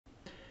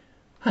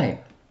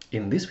Hi,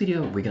 in this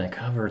video we're gonna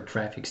cover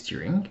traffic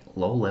steering,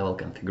 low-level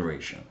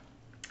configuration.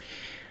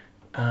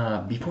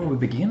 Before we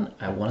begin,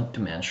 I wanted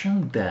to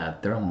mention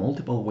that there are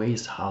multiple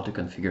ways how to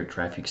configure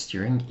traffic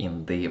steering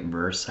in the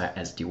Versa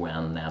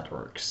SD-WAN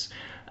networks.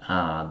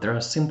 There are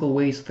simple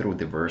ways through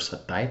the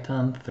Versa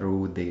Titan,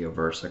 through the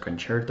Versa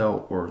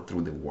Concerto, or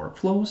through the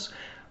workflows.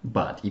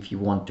 But if you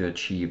want to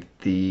achieve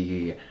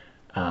the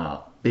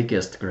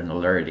biggest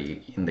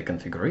granularity in the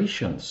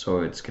configuration,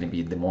 so it's going to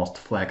be the most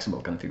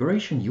flexible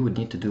configuration, you would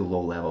need to do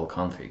low-level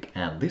config,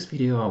 and this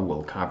video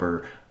will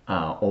cover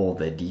all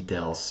the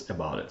details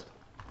about it.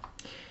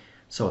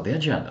 So the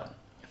agenda.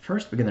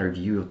 First, we're going to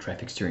review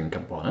traffic steering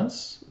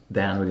components,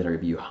 then we're going to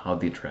review how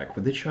they interact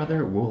with each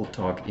other. We'll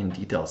talk in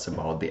details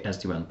about the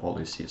SD-WAN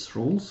policies,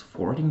 rules,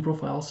 forwarding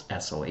profiles,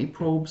 SLA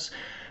probes,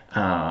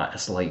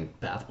 SLA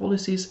path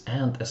policies,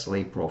 and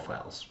SLA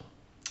profiles.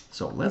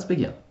 So let's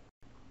begin.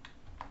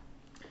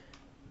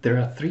 There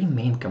are three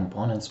main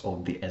components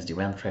of the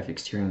SD-WAN traffic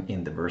steering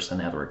in the Versa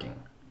networking.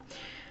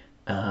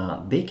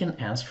 They can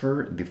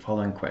answer the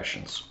following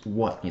questions.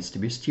 What needs to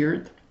be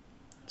steered?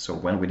 So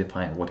when we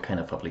define what kind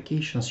of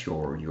applications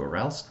your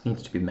URLs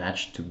needs to be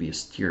matched to be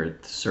steered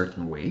a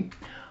certain way,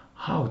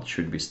 how it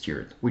should be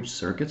steered, which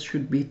circuits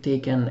should be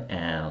taken,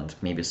 and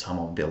maybe some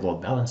of the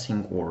load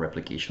balancing or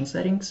replication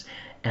settings,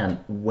 and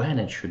when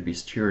it should be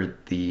steered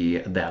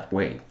that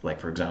way. Like,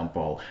 for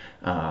example,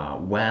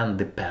 when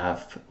the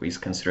path is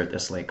considered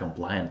SLA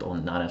compliant or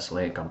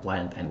non-SLA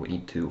compliant and we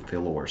need to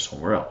fail over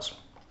somewhere else.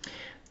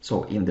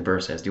 So in the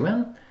Versa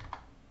SD-WAN,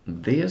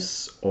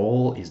 this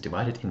all is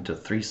divided into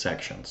three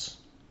sections.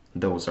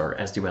 Those are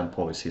SD-WAN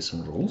policies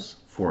and rules,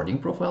 forwarding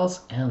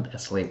profiles, and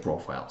SLA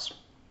profiles.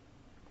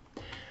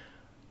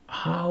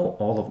 How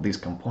all of these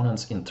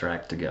components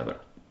interact together.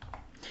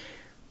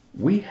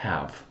 We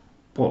have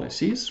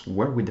policies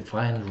where we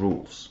define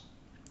rules.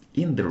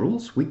 In the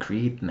rules, we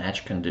create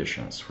match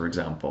conditions. For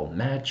example,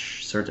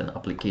 match certain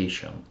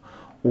application,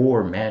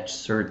 or match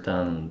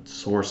certain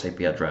source IP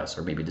address,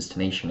 or maybe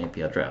destination IP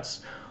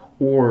address,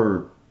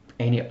 or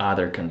any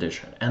other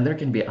condition. And there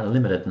can be an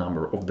unlimited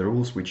number of the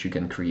rules which you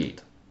can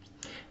create.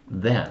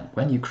 Then,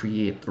 when you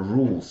create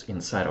rules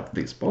inside of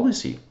this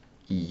policy,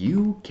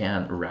 you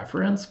can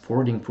reference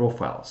forwarding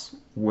profiles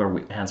where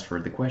we answer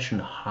the question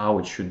how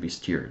it should be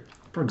steered.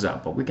 For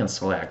example, we can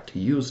select to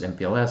use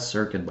MPLS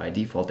circuit by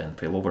default and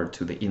fail over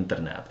to the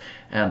internet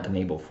and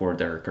enable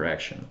forwarder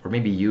correction, or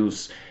maybe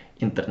use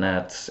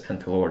internet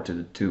and fail over to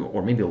the 2,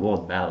 or maybe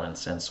load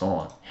balance and so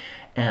on.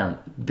 And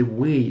the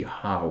way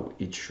how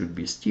it should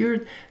be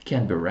steered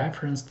can be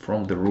referenced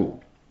from the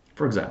rule.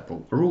 For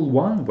example, rule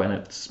 1, when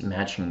it's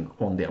matching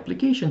on the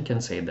application,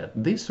 can say that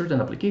this certain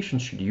application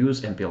should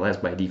use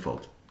MPLS by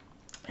default.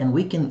 And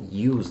we can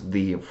use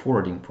the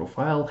forwarding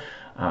profile,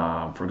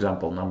 for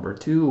example, number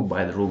 2,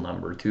 by the rule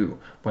number 2,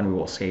 when we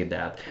will say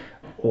that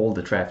all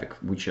the traffic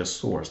which is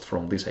sourced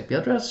from this IP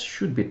address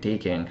should be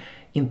taking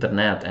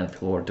internet and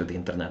fail over to the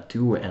internet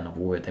 2 and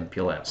avoid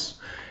MPLS.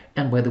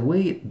 And by the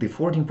way, the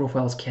forwarding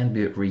profiles can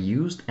be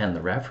reused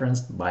and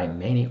referenced by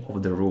many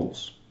of the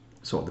rules.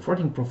 So the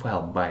forwarding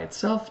profile by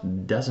itself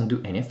doesn't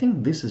do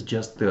anything. This is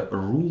just the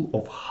rule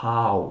of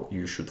how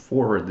you should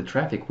forward the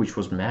traffic which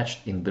was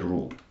matched in the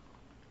rule.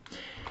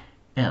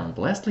 And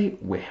lastly,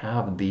 we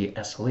have the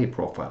SLA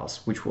profiles,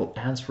 which will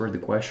answer the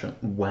question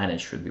when it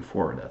should be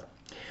forwarded.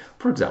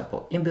 For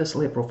example, in the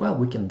SLA profile,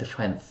 we can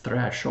define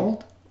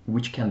threshold,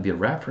 which can be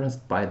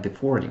referenced by the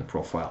forwarding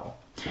profile.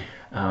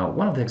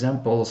 One of the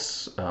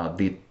examples,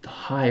 the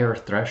higher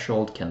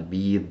threshold can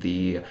be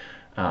the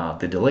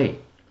delay,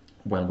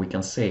 when we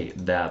can say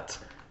that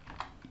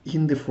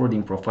in the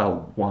forwarding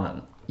profile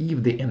 1,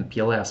 if the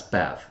MPLS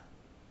path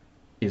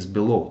is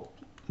below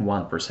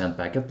 1%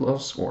 packet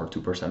loss or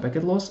 2%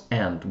 packet loss,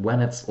 and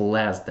when it's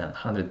less than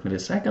 100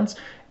 milliseconds,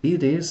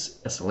 it is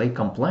SLA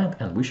compliant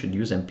and we should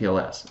use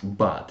MPLS.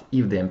 But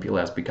if the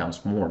MPLS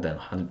becomes more than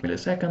 100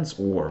 milliseconds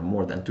or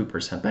more than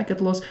 2% packet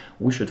loss,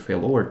 we should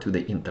fail over to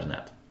the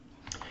internet.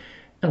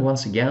 And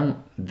once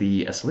again,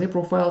 the SLA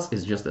profiles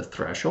is just the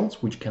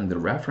thresholds which can be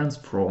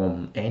referenced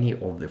from any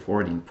of the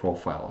forwarding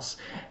profiles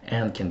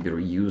and can be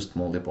reused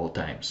multiple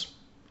times.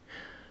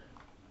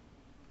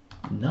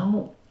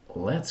 Now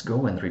let's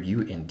go and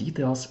review in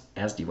details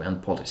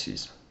SD-WAN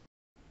policies.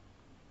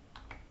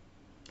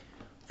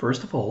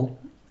 First of all,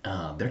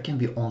 there can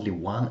be only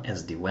one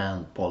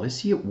SD-WAN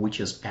policy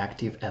which is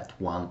active at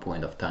one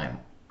point of time.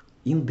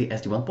 In the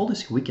SD-WAN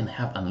policy, we can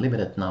have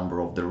unlimited number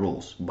of the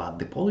rules, but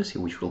the policy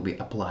which will be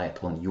applied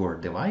on your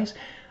device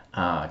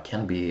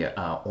can be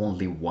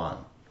only one.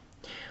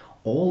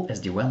 All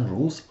SD-WAN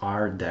rules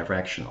are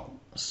directional,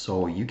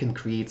 so you can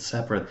create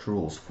separate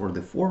rules for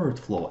the forward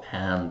flow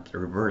and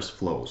reverse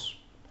flows.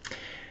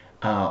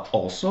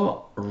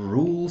 Also,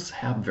 rules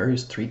have very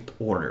strict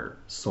order,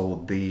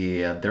 so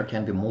there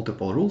can be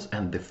multiple rules,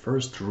 and the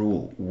first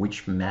rule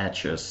which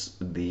matches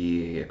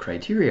the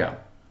criteria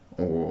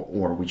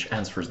or which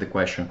answers the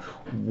question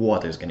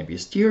what is going to be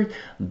steered,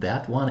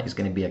 that one is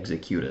going to be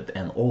executed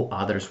and all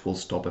others will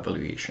stop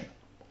evaluation.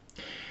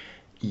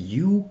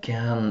 you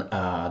can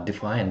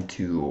define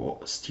to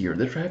steer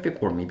the traffic,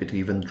 or maybe to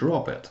even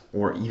drop it,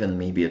 or even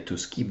maybe to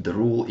skip the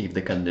rule if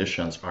the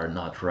conditions are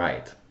not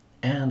right.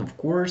 And of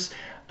course,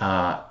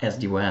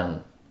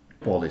 SD-WAN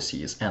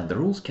policies and the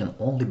rules can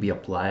only be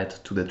applied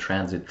to the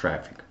transit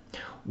traffic.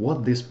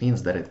 What this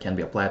means that it can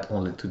be applied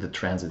only to the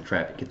transit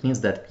traffic? It means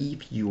that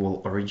if you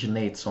will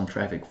originate some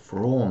traffic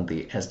from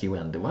the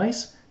SD-WAN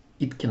device,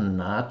 it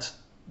cannot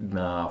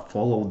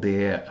follow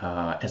the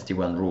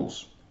SD-WAN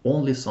rules.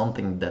 Only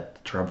something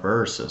that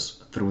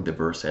traverses through the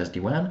burst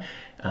SD-WAN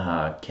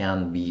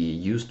can be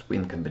used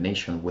in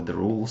combination with the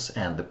rules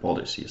and the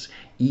policies.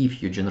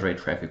 If you generate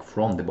traffic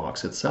from the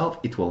box itself,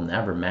 it will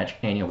never match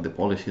any of the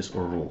policies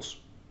or rules.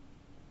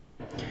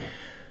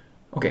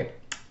 Okay,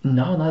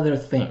 now another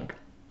thing.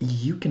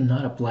 You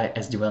cannot apply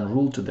SD-WAN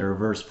rule to the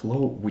reverse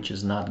flow, which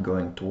is not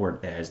going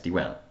toward the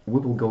SD-WAN. We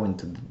will go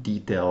into the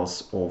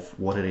details of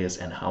what it is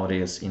and how it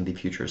is in the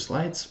future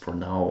slides. For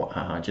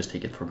now, just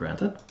take it for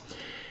granted.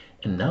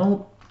 And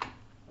now,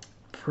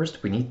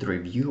 first we need to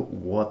review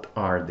what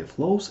are the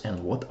flows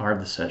and what are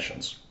the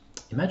sessions.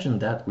 Imagine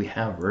that we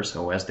have Versa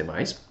OS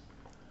device,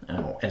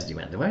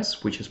 SD-WAN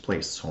device, which is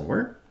placed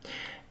somewhere,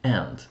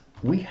 and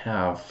we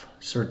have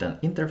certain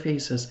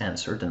interfaces and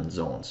certain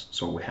zones.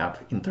 So we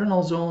have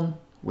internal zone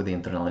with the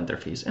internal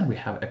interface, and we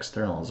have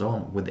external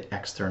zone with the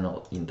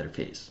external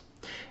interface.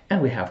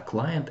 And we have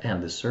client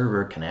and the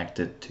server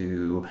connected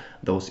to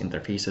those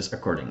interfaces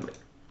accordingly.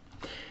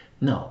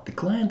 Now, the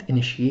client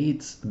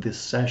initiates this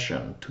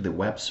session to the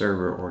web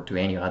server or to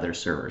any other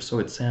server, so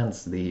it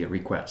sends the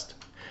request.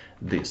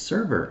 The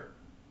server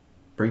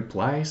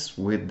replies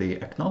with the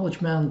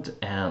acknowledgement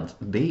and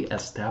they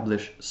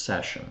establish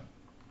session.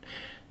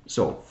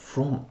 So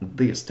from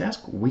this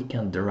task, we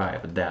can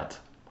derive that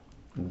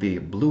the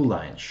blue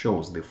line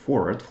shows the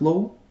forward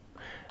flow,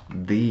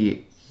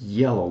 the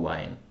yellow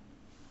line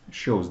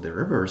shows the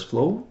reverse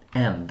flow,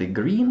 and the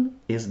green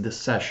is the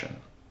session.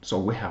 So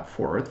we have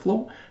forward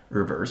flow,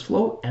 reverse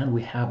flow, and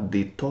we have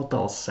the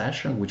total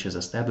session which is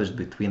established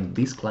between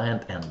this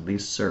client and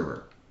this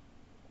server.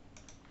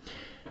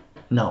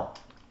 Now,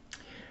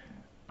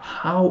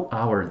 how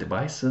our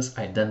devices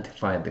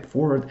identify the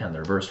forward and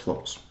reverse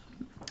flows.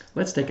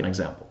 Let's take an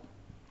example.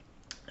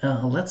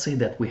 Let's say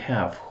that we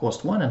have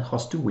host 1 and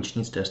host 2 which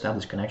needs to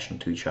establish connection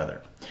to each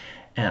other.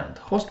 And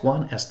host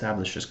 1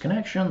 establishes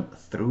connection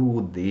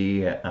through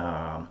the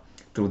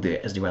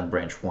SD-WAN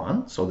branch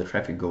 1, so the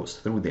traffic goes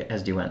through the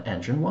SD-WAN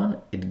engine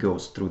 1, it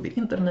goes through the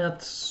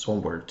internet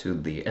somewhere to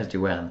the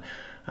SD-WAN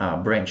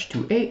branch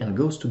 2A and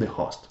goes to the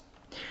host.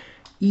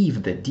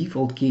 If the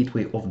default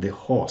gateway of the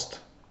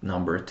host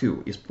number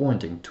 2 is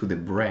pointing to the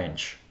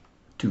branch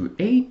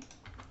 2A,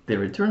 the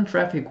return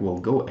traffic will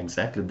go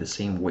exactly the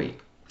same way.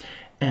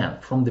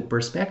 And from the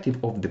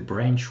perspective of the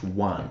branch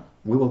 1,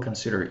 we will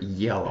consider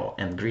yellow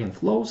and green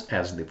flows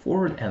as the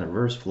forward and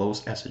reverse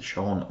flows as it's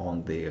shown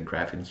on the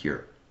graph in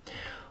here.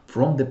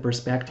 From the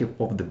perspective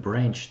of the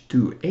branch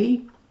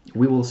 2A,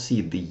 we will see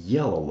the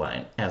yellow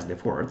line as the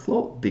forward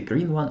flow, the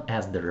green one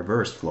as the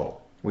reverse flow,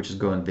 which is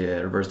going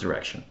the reverse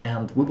direction.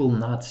 And we will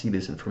not see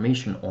this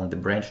information on the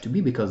branch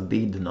 2B because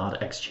they do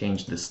not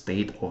exchange the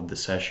state of the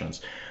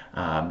sessions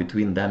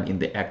between them in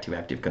the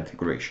active-active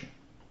configuration.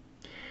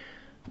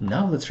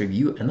 Now let's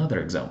review another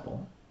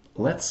example.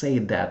 Let's say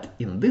that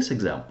in this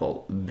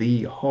example,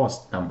 the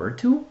host number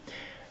 2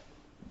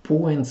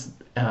 points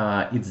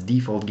its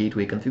default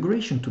gateway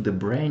configuration to the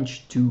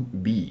branch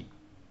 2B.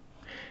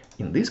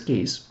 In this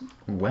case,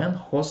 when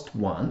host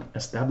 1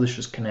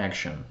 establishes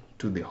connection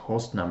to the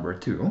host number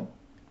 2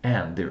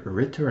 and the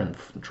return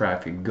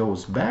traffic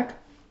goes back,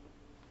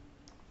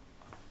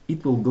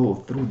 it will go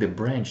through the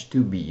branch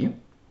 2B,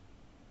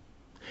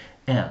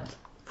 and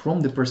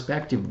from the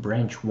perspective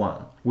branch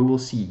 1, we will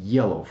see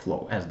yellow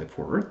flow as the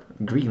forward,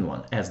 green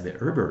one as the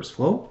reverse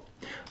flow.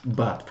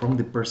 But from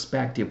the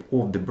perspective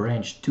of the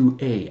branch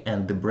 2A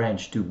and the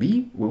branch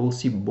 2B, we will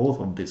see both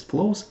of these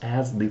flows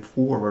as the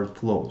forward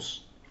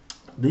flows.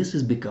 This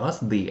is because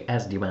the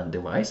SD-WAN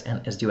device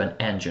and SD-WAN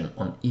engine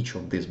on each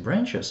of these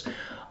branches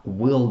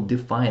will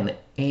define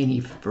any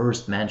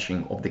first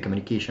matching of the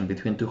communication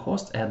between two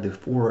hosts at the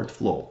forward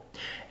flow.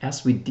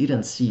 As we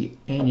didn't see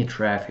any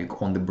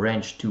traffic on the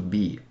branch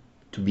 2B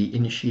to be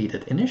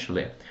initiated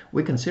initially,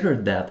 we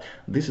considered that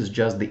this is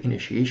just the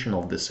initiation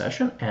of the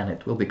session and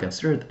it will be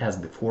considered as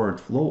the forward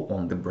flow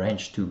on the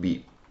branch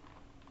 2B.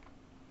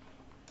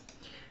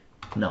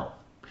 Now,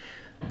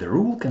 the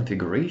rule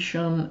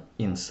configuration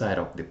inside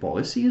of the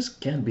policies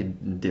can be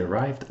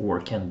derived or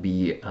can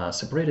be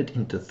separated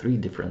into three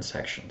different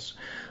sections.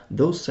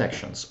 Those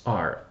sections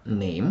are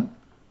name,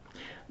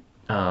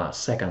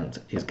 second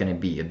is going to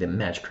be the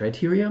match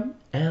criteria,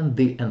 and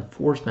the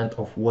enforcement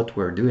of what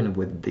we're doing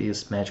with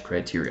this match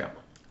criteria.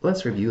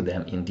 Let's review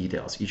them in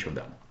details, each of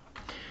them.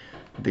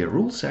 The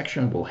rule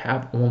section will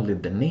have only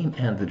the name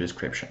and the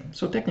description.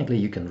 So technically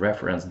you can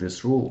reference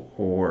this rule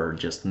or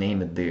just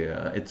name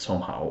it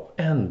somehow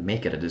and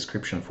make it a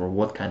description for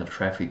what kind of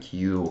traffic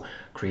you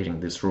creating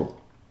this rule.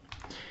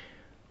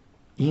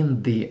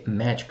 In the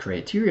match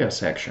criteria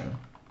section,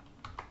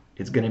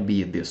 It's going to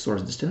be the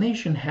source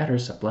destination,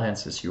 headers,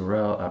 appliances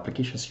URL,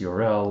 applications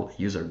URL,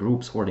 user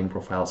groups, forwarding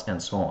profiles,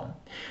 and so on.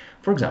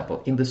 For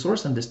example, in the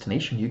source and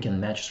destination, you can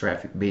match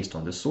traffic based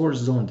on the source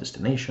zone,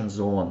 destination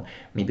zone,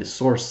 maybe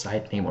source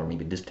site name, or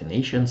maybe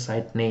destination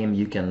site name.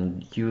 You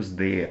can use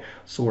the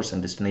source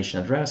and destination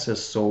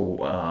addresses, so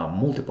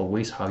multiple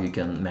ways how you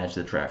can match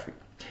the traffic.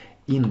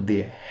 In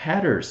the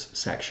headers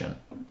section,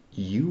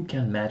 you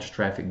can match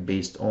traffic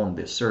based on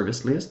the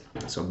service list,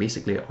 so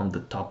basically on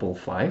the tuple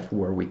 5,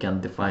 where we can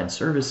define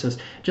services,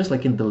 just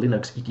like in the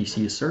Linux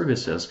etc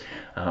services,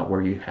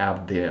 where you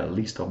have the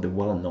list of the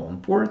well-known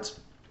ports.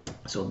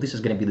 So this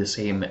is going to be the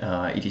same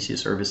etc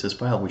services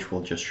file, which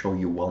will just show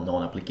you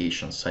well-known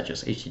applications such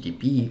as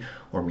HTTP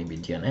or maybe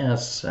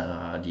DNS,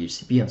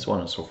 DHCP, and so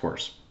on and so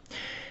forth.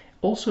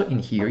 Also in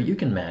here, you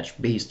can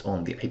match based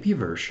on the IP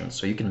version,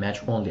 so you can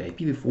match only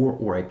IPv4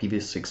 or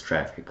IPv6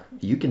 traffic.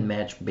 You can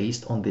match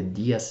based on the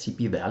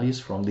DSCP values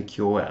from the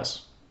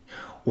QoS.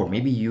 Or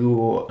maybe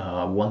you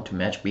want to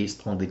match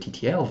based on the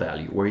TTL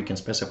value, where you can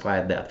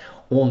specify that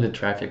only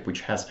traffic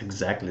which has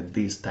exactly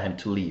this time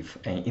to leave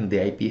in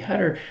the IP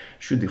header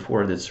should be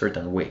forwarded a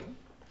certain way.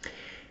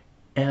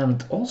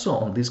 And also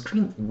on this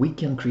screen, we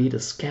can create a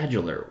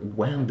scheduler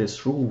when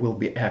this rule will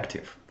be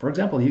active. For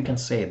example, you can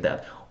say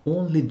that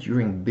only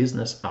during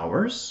business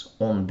hours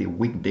on the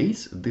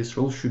weekdays this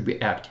rule should be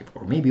active,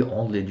 or maybe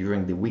only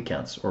during the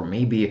weekends, or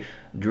maybe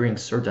during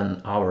certain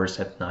hours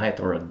at night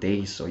or at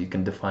day. So you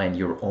can define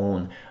your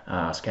own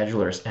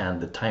schedulers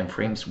and the time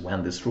frames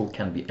when this rule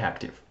can be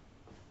active.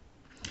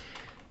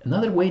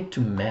 Another way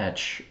to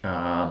match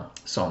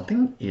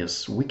something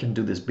is we can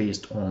do this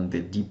based on the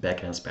deep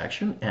packet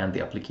inspection and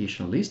the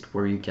application list,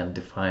 where you can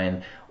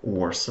define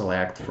or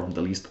select from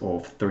the list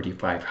of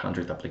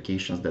 3,500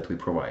 applications that we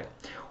provide.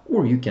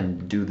 Or you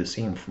can do the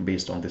same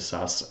based on the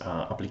SaaS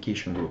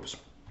application groups.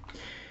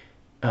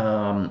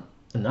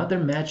 Another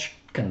match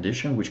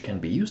condition which can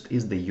be used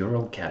is the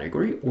URL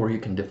category, or you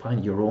can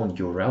define your own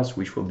URLs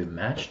which will be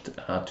matched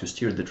to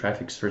steer the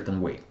traffic a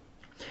certain way.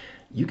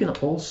 You can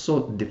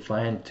also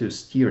define to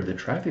steer the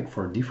traffic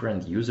for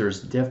different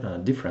users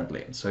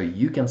differently. So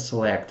you can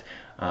select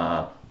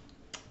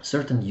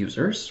certain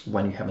users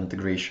when you have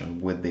integration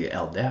with the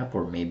LDAP,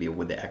 or maybe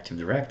with the Active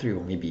Directory,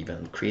 or maybe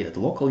even created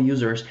local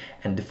users,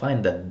 and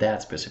define that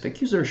that specific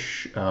user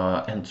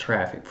and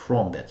traffic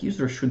from that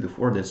user should be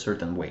forwarded a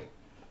certain way.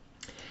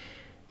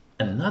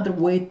 Another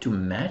way to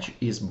match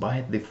is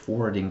by the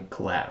forwarding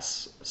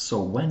class.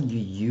 So when you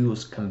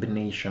use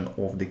combination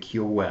of the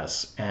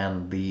QoS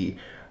and the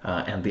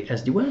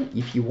SD-WAN,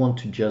 if you want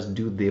to just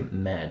do the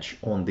match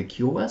on the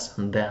QoS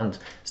and then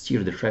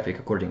steer the traffic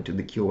according to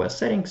the QoS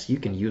settings, you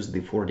can use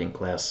the forwarding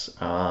class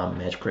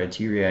match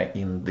criteria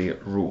in the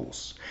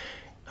rules.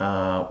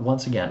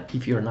 Once again,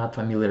 if you're not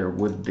familiar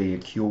with the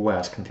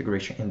QoS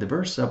configuration in the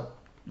Versa,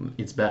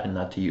 it's better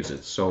not to use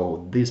it.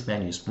 So this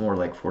menu is more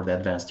like for the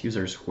advanced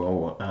users who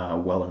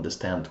well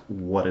understand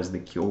what is the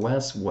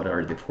QoS, what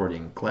are the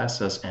forwarding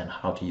classes, and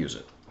how to use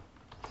it.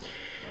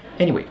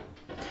 Anyway,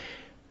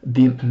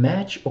 the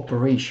match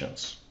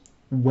operations.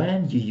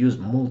 When you use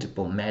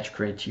multiple match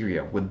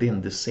criteria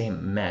within the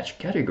same match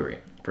category,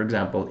 for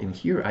example, in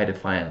here I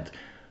defined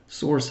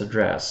source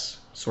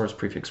address, source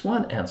prefix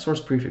 1 and source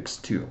prefix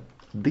 2.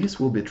 This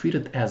will be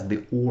treated as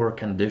the OR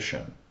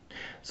condition.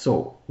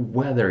 So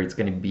whether it's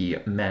going to be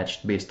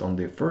matched based on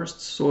the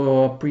first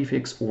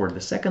prefix or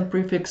the second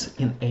prefix,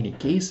 in any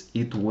case,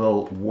 it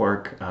will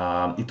work.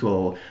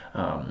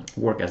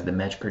 Work as the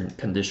match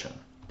condition.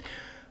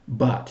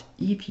 But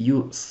if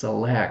you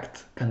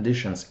select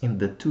conditions in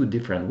the two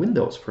different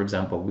windows, for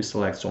example, we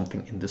select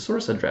something in the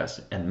source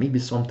address and maybe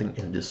something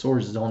in the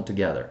source zone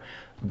together,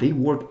 they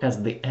work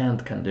as the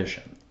AND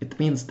condition. It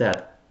means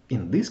that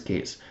in this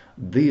case,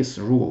 this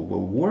rule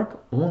will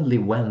work only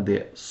when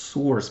the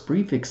source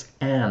prefix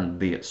and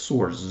the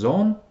source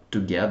zone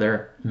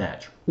together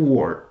match,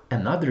 or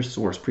another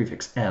source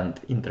prefix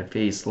and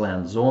interface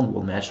LAN zone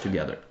will match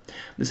together.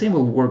 The same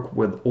will work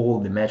with all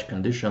the match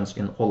conditions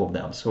in all of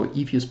them. So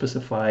if you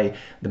specify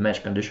the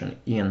match condition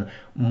in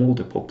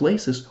multiple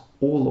places,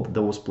 all of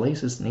those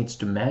places needs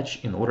to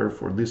match in order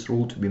for this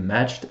rule to be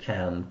matched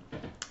and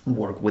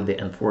work with the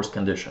enforced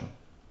condition.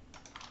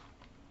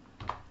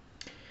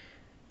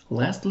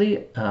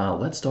 Lastly,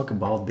 let's talk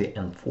about the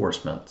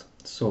enforcement.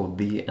 So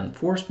the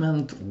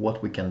enforcement,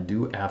 what we can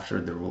do after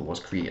the rule was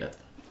created.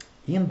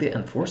 In the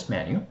enforce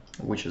menu,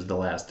 which is the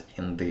last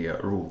in the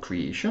rule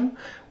creation,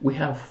 we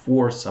have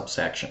 4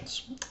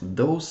 subsections.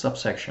 Those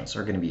subsections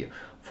are going to be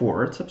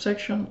forward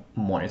subsection,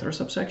 monitor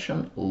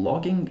subsection,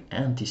 logging,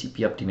 and TCP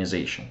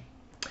optimization.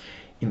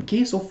 In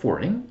case of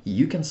forwarding,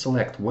 you can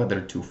select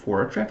whether to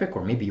forward traffic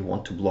or maybe you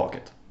want to block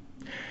it.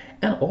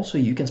 And also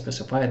you can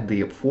specify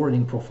the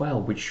forwarding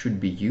profile which should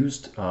be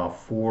used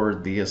for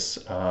this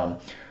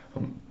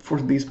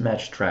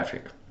match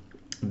traffic.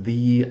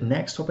 The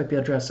next top IP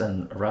address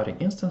and routing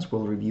instance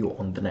we'll review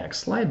on the next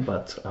slide,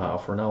 but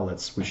for now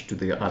let's switch to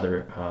the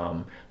other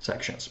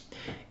sections.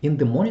 In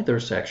the monitor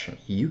section,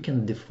 you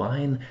can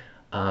define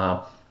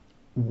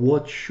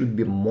what should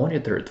be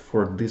monitored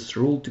for this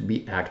rule to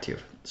be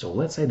active. So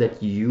let's say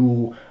that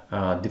you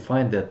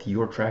define that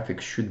your traffic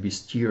should be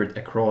steered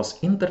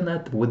across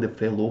internet with the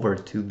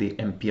failover to the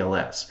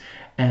MPLS,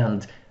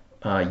 and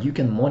you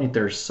can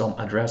monitor some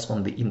address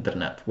on the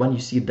internet. When you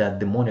see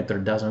that the monitor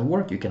doesn't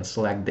work, you can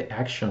select the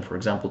action, for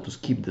example, to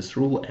skip this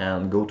rule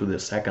and go to the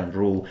second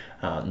rule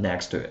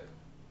next to it.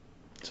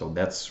 So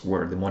that's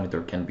where the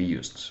monitor can be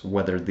used,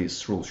 whether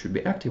this rule should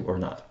be active or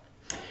not.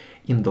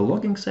 In the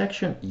logging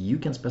section, you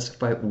can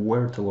specify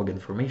where to log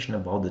information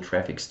about the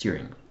traffic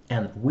steering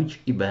and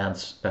which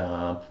events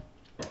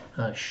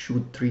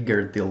should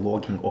trigger the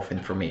logging of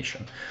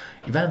information.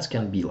 Events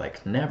can be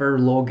like never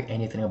log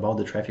anything about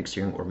the traffic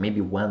steering, or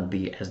maybe when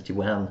the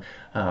SD-WAN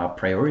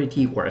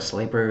priority or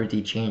SLA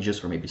priority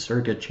changes, or maybe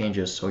circuit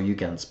changes. So you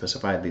can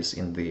specify this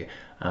in the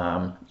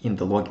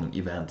logging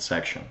event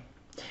section.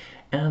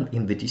 And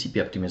in the TCP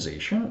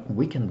optimization,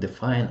 we can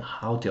define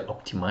how to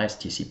optimize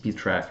TCP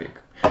traffic.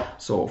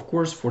 So of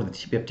course, for the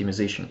TCP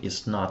optimization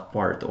is not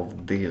part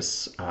of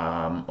this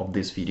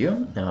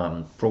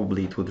video.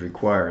 Probably it would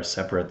require a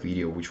separate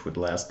video which would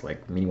last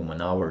like minimum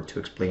an hour to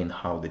explain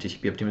how the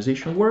TCP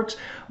optimization works.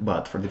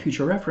 But for the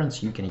future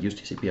reference, you can use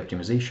TCP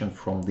optimization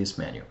from this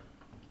menu.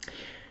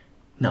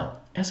 Now,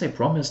 as I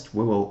promised,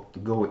 we will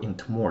go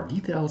into more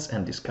details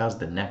and discuss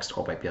the next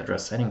hop IP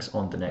address settings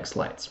on the next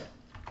slides.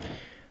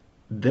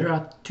 There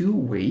are two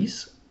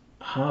ways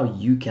how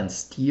you can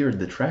steer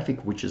the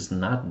traffic which is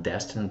not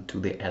destined to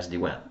the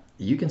SD-WAN.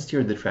 You can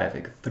steer the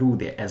traffic through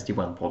the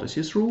SD-WAN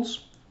policies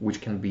rules,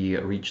 which can be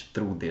reached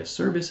through the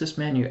services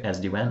menu,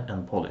 SD-WAN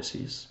and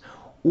policies.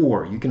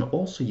 Or you can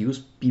also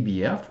use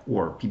PBF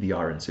or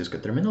PBR in Cisco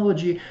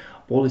terminology,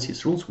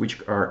 policies rules,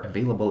 which are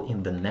available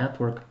in the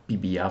network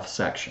PBF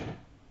section.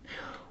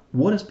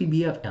 What is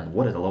PBF and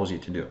what it allows you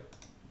to do?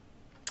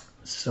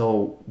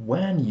 So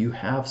when you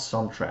have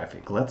some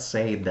traffic, let's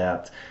say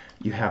that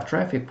you have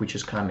traffic which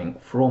is coming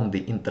from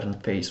the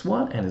interface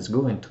 1 and is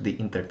going to the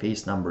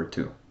interface number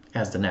 2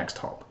 as the next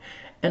hop.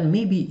 And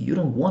maybe you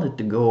don't want it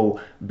to go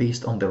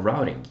based on the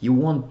routing. You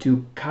want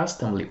to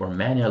customly or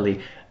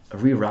manually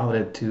reroute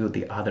it to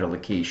the other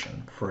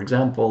location. For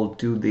example,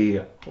 to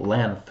the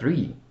LAN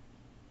 3.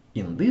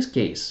 In this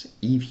case,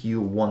 if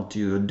you want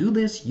to do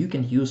this, you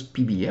can use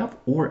PBF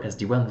or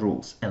SD-WAN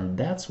rules, and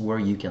that's where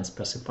you can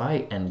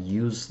specify and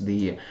use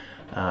the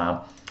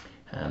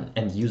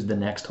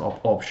next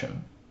hop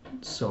option.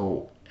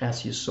 So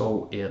as you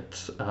saw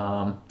it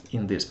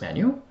in this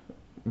menu,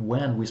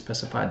 when we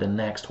specify the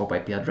next hop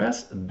IP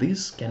address,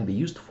 this can be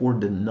used for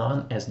the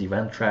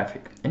non-SD-WAN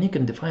traffic, and you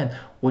can define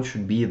what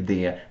should be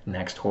the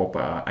next hop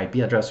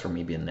IP address, or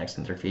maybe a next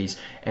interface,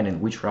 and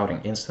in which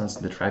routing instance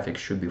the traffic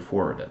should be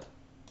forwarded.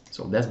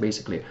 So that's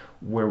basically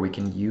where we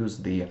can use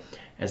the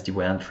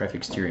SD-WAN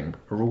traffic steering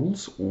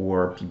rules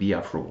or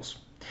PBF rules.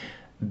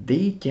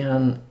 They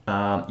can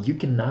you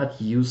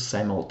cannot use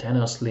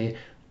simultaneously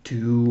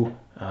two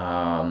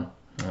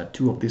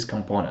of these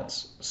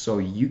components. So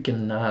you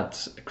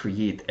cannot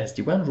create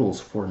SD-WAN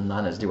rules for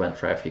non-SD-WAN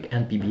traffic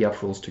and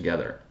PBF rules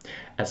together.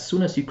 As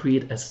soon as you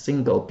create a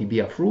single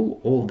PBF rule,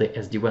 all the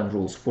SD-WAN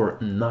rules for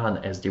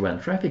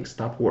non-SD-WAN traffic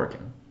stop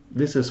working.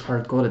 This is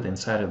hard-coded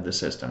inside of the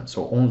system,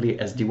 so only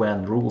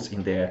SD-WAN rules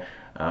in the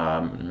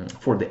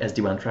for the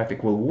SD-WAN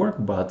traffic will work,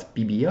 but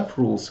PBF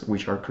rules,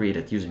 which are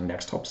created using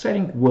next hop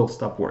setting, will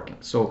stop working.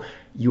 So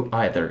you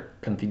either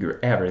configure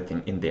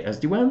everything in the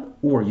SD-WAN,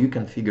 or you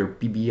configure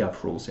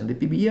PBF rules in the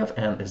PBF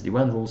and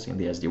SD-WAN rules in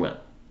the SD-WAN.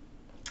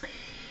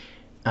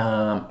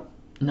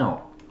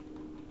 Now,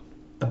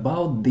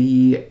 about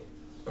the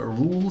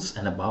rules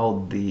and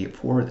about the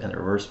forward and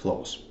reverse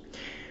flows.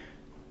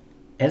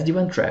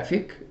 SD-WAN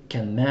traffic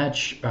can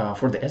match,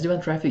 for the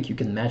SD-WAN traffic, you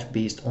can match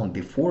based on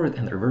the forward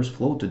and reverse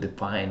flow to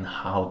define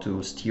how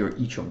to steer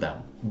each of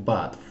them.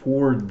 But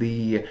for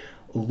the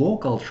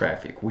local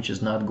traffic, which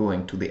is not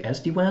going to the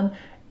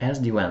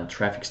SD-WAN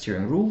traffic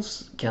steering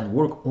rules can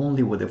work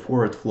only with the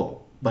forward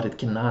flow, but it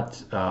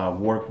cannot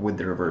work with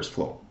the reverse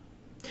flow.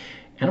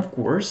 And of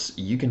course,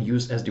 you can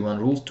use SD-WAN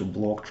rules to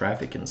block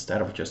traffic instead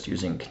of just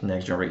using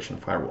next generation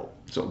firewall.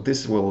 So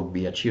this will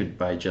be achieved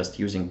by just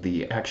using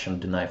the action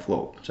deny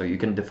flow. So you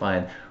can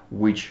define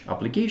which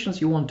applications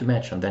you want to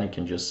match, and then you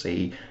can just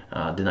say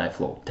deny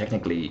flow.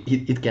 Technically,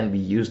 it can be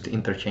used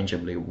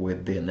interchangeably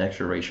with the next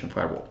generation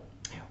firewall.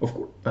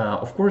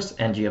 Of course,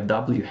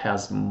 NGFW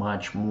has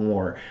much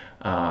more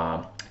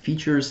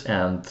features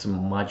and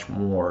much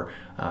more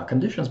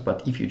conditions,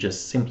 but if you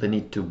just simply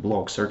need to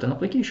block certain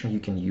application, you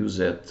can use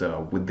it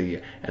with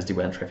the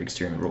SD-WAN traffic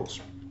steering rules.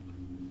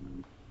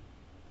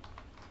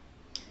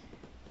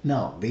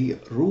 Now, the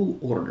rule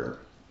order.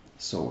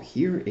 So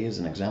here is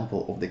an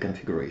example of the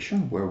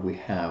configuration where we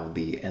have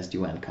the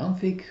SD-WAN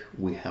config,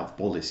 we have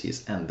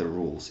policies and the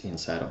rules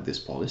inside of this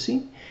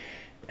policy.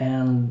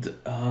 And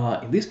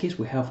in this case,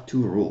 we have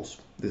two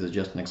rules. This is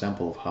just an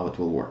example of how it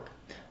will work.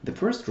 The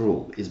first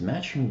rule is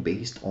matching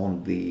based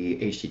on the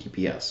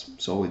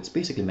HTTPS. So it's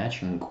basically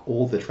matching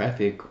all the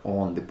traffic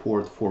on the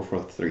port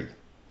 443.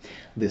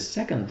 The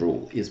second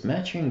rule is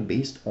matching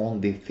based on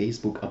the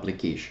Facebook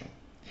application.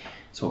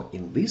 So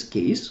in this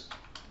case,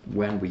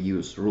 when we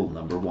use rule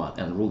number 1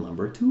 and rule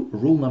number 2,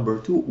 rule number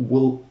 2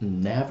 will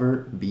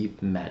never be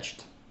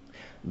matched.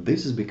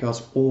 This is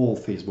because all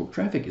Facebook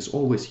traffic is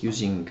always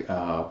using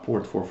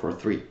port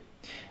 443.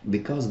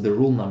 Because the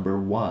rule number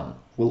 1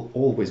 will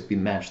always be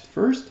matched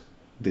first,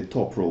 the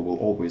top rule will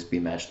always be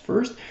matched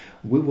first,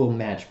 we will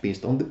match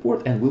based on the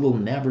port and we will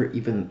never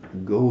even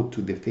go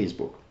to the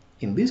Facebook.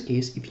 In this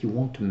case, if you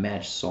want to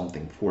match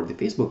something for the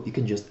Facebook, you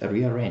can just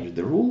rearrange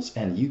the rules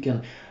and you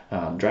can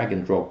drag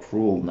and drop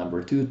rule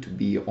number 2 to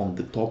be on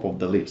the top of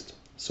the list.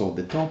 So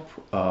the top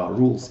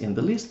rules in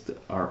the list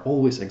are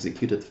always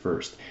executed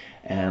first,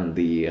 and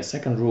the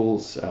second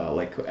rules,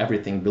 like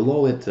everything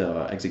below it,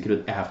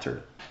 executed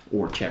after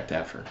or checked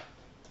after.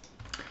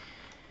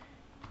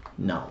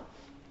 Now,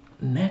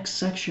 next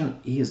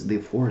section is the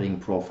forwarding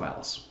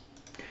profiles.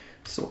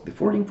 So the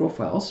forwarding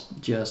profiles,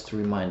 just to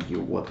remind you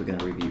what we're going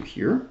to review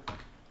here.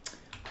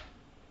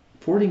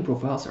 Forwarding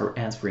profiles are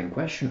answering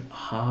question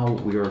how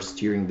we are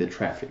steering the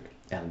traffic,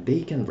 and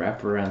they can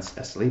reference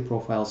SLA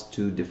profiles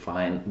to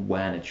define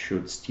when it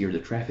should steer the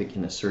traffic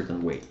in a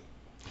certain way.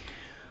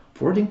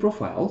 Forwarding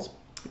profiles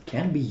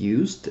can be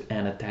used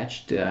and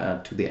attached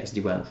to the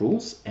SD-WAN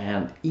rules,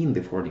 and in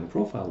the forwarding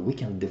profile we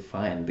can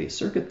define the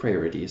circuit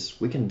priorities,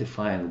 we can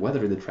define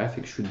whether the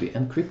traffic should be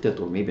encrypted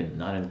or maybe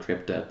not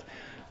encrypted,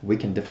 we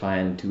can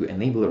define to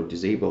enable or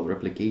disable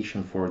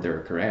replication for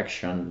their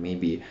correction,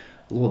 maybe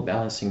load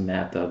balancing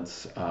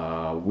methods,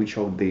 which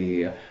of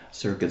the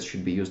circuits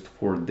should be used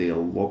for the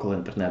local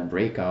internet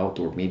breakout,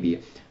 or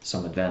maybe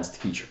some advanced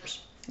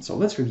features. So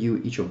let's review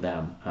each of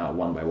them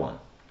one by one.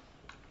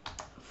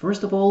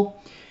 First of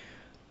all,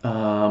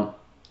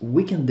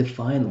 we can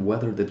define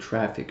whether the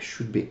traffic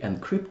should be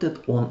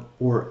encrypted on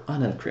or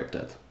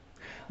unencrypted.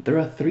 There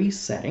are 3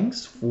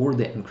 settings for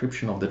the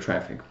encryption of the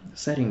traffic.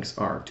 Settings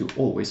are to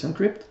always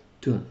encrypt,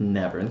 to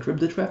never encrypt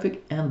the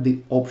traffic, and the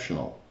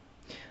optional.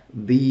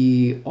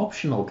 The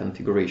optional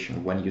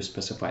configuration, when you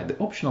specify the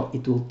optional,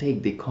 it will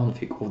take the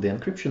config of the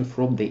encryption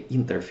from the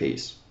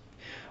interface.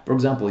 For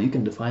example, you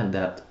can define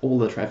that all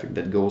the traffic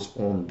that goes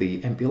on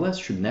the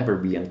MPLS should never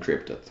be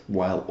encrypted,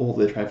 while all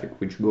the traffic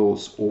which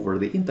goes over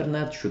the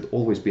internet should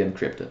always be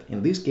encrypted.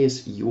 In this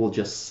case, you will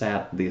just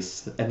set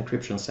these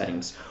encryption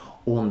settings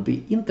on the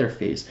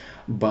interface,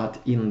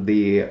 but in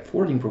the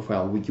forwarding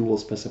profile, you will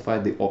specify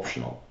the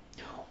optional.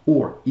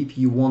 Or if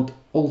you want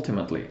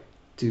ultimately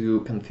to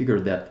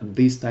configure that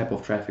this type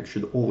of traffic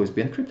should always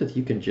be encrypted,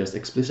 you can just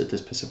explicitly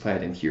specify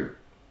it in here.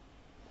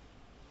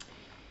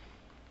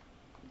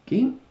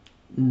 Okay.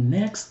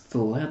 Next,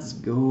 let's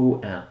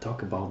go and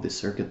talk about the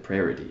circuit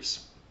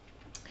priorities.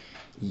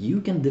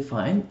 You can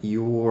define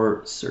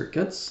your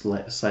circuits,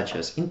 such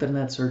as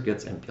internet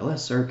circuits, MPLS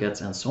circuits,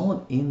 and so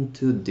on,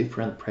 into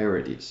different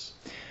priorities.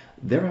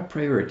 There are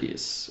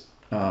priorities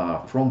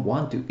from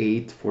 1 to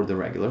 8 for the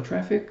regular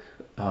traffic.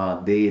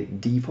 The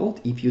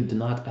default, if you do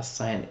not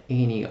assign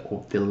any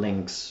of the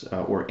links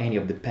or any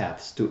of the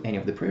paths to any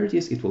of the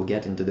priorities, it will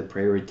get into the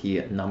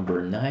priority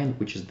number 9,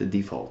 which is the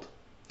default.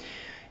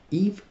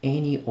 If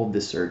any of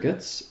the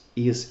circuits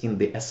is in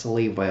the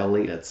SLA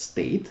violated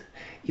state,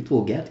 it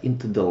will get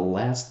into the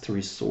last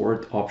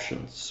resort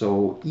option.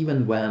 So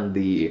even when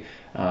the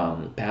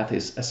path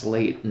is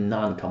SLA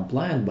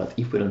non-compliant, but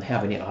if we don't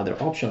have any other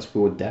options, we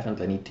would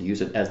definitely need to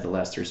use it as the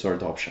last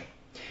resort option.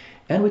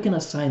 And we can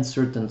assign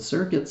certain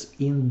circuits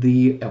in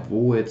the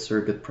avoid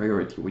circuit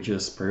priority, which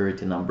is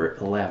priority number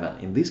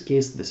 11. In this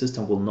case, the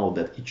system will know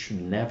that it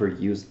should never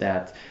use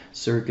that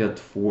circuit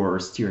for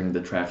steering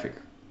the traffic.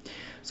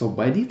 So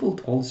by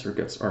default, all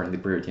circuits are in the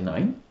priority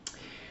 9.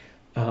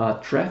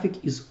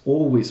 Traffic is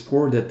always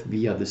forwarded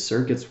via the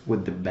circuits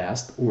with the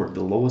best or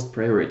the lowest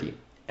priority.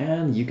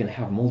 And you can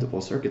have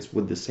multiple circuits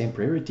with the same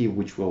priority,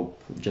 which will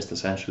just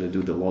essentially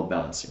do the load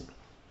balancing.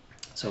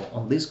 So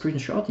on this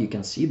screenshot, you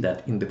can see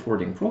that in the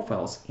forwarding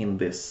profiles, in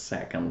this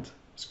second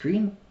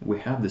screen, we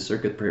have the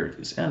circuit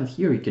priorities. And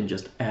here you can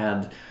just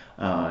add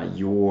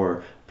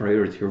your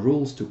priority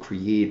rules to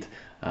create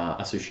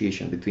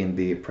association between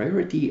the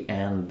priority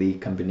and the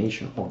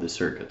combination of the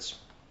circuits.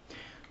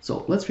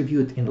 So let's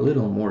review it in a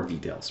little more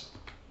details.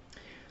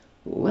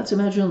 Let's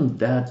imagine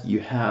that you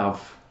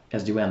have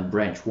SD-WAN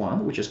branch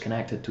 1, which is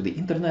connected to the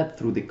internet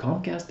through the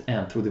Comcast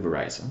and through the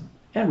Verizon.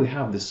 And we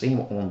have the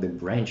same on the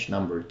branch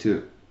number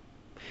 2.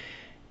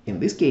 In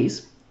this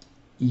case,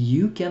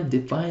 you can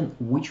define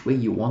which way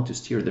you want to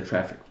steer the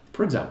traffic.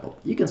 For example,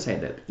 you can say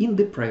that in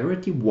the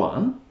priority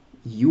 1,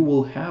 you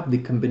will have the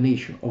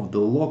combination of the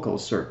local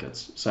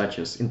circuits, such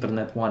as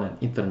Internet 1 and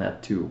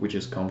Internet 2, which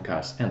is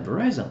Comcast and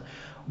Verizon.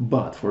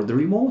 But for the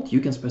remote, you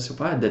can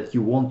specify that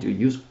you want to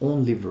use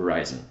only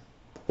Verizon,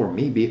 or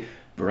maybe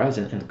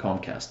Verizon and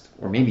Comcast,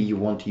 or maybe you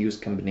want to use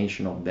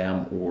combination of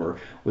them or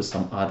with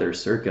some other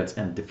circuits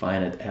and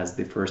define it as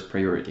the first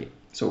priority.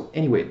 So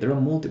anyway, there are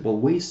multiple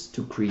ways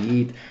to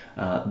create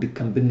the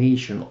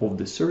combination of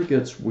the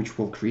circuits, which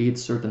will create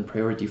certain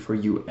priority for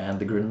you, and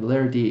the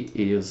granularity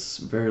is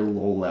very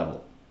low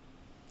level.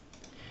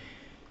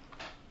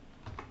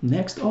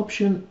 Next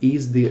option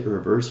is the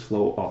reverse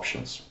flow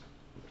options.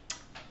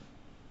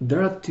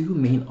 There are two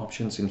main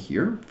options in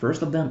here.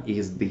 First of them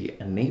is the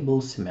enable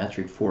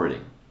symmetric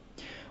forwarding.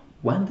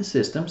 When the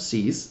system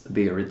sees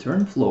the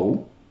return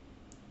flow,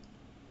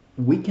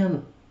 we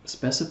can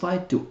specify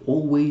to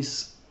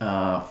always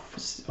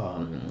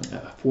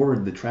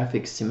forward the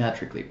traffic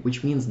symmetrically,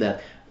 which means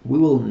that we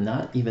will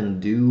not even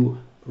do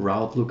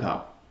route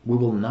lookup. We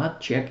will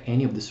not check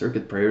any of the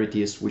circuit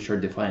priorities which are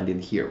defined in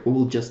here. We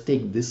will just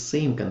take the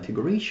same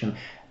configuration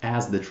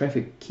as the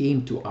traffic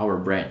came to our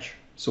branch.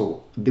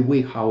 So the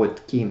way how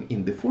it came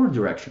in the forward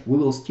direction, we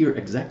will steer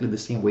exactly the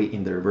same way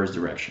in the reverse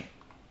direction.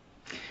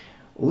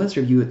 Let's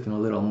review it in a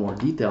little more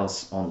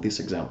details on this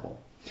example.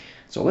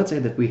 So let's say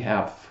that we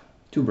have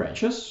two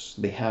branches.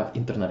 They have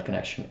internet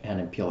connection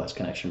and MPLS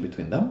connection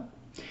between them.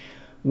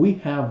 We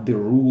have the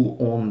rule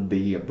on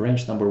the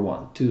branch number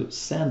 1 to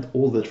send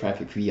all the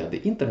traffic via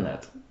the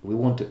internet. We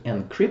want to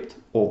encrypt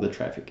all the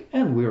traffic,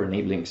 and we're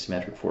enabling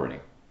symmetric forwarding.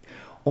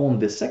 On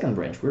the second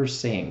branch, we're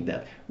saying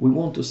that we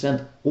want to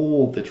send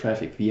all the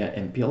traffic via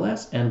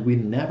MPLS, and we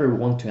never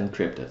want to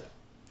encrypt it.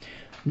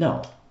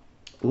 Now,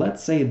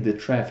 let's say the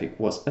traffic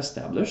was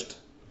established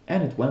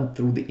and it went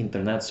through the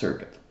internet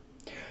circuit.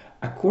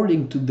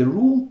 According to the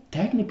rule,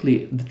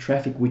 technically the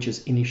traffic which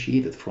is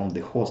initiated from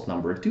the host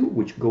number 2,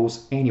 which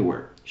goes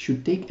anywhere,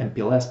 should take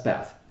MPLS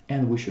path,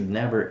 and we should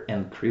never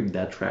encrypt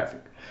that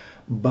traffic.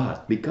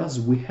 But because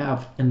we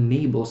have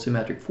enabled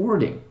symmetric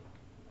forwarding,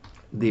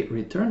 the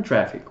return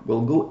traffic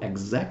will go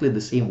exactly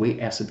the same way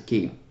as it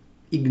came,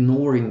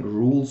 ignoring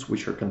rules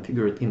which are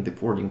configured in the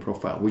forwarding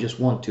profile. We just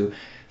want to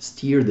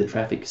steer the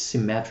traffic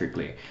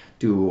symmetrically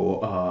to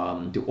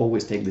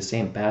always take the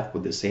same path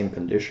with the same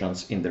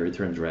conditions in the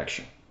return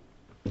direction.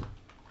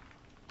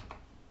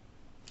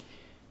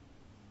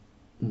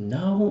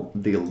 Now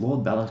the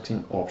load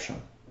balancing option.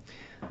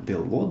 The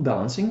load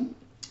balancing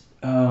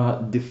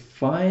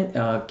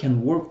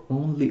can work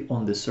only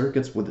on the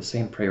circuits with the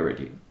same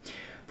priority.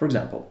 For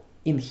example,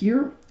 in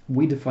here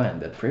we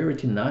define that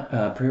priority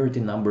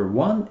number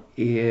 1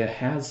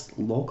 has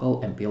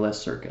local MPLS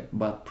circuit,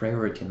 but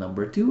priority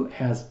number 2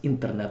 has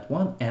internet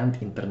 1 and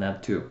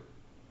internet 2.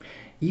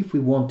 If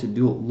we want to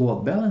do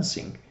load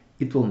balancing,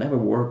 it will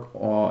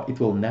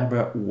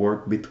never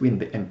work between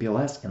the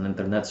MPLS and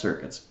internet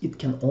circuits. It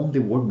can only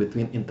work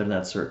between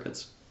internet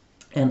circuits.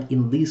 And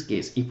in this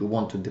case, if we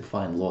want to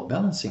define load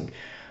balancing,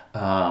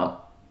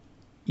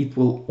 it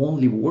will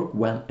only work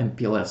when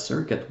MPLS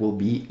circuit will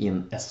be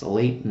in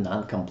SLA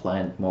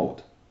non-compliant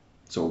mode.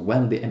 So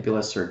when the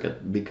MPLS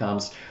circuit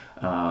becomes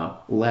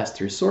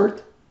last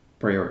resort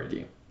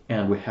priority,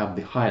 and we have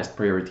the highest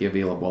priority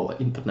available,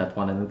 internet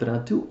 1 and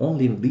internet 2,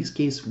 only in this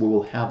case we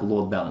will have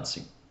load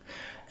balancing.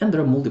 And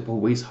there are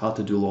multiple ways how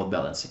to do load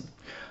balancing.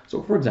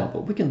 So for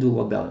example, we can do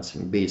load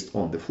balancing based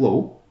on the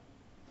flow.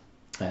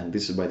 And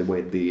this is, by the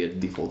way, the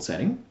default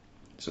setting.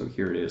 So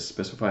here it is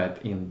specified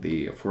in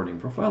the forwarding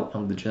profile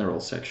on the general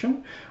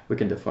section. We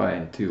can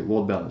define to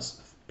load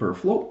balance per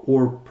flow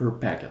or per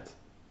packet.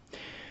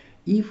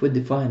 If we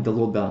define the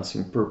load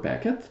balancing per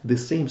packet, the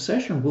same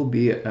session will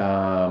be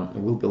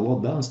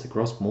load balanced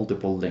across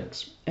multiple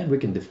links. And we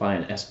can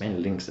define as many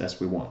links as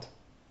we want.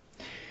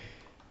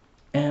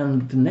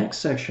 And the next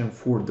section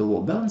for the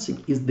load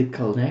balancing is the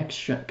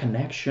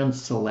connection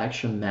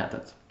selection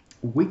method.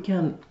 We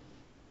can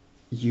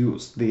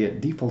use the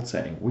default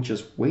setting, which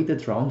is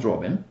weighted round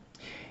robin,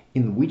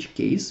 in which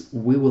case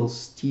we will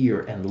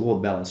steer and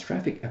load balance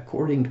traffic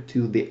according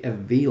to the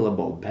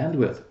available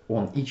bandwidth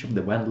on each of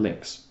the WAN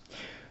links.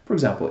 For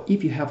example,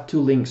 if you have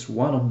two links,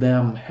 one of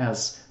them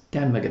has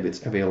 10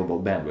 megabits available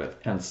bandwidth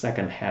and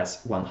second has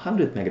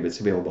 100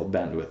 megabits available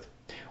bandwidth,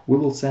 we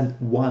will send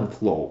one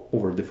flow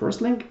over the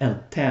first link and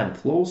 10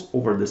 flows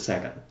over the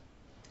second.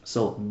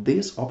 So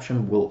this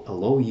option will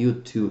allow you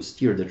to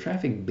steer the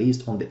traffic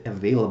based on the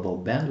available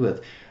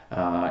bandwidth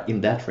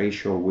in that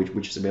ratio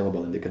which is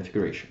available in the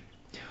configuration.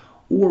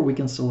 Or we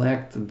can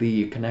select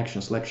the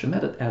connection selection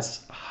method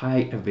as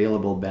high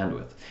available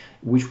bandwidth,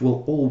 which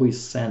will always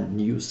send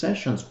new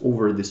sessions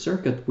over the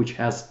circuit which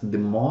has the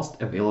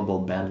most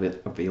available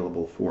bandwidth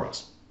available for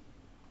us.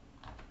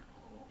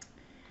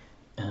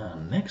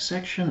 Next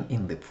section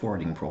in the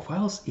forwarding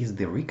profiles is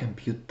the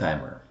recompute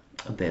timer.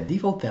 The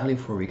default value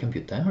for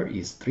recompute timer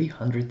is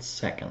 300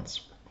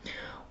 seconds.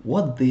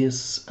 What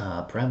this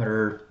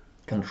parameter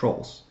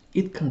controls?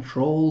 It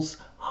controls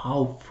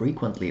how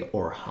frequently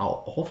or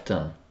how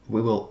often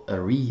we will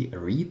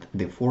reread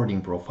the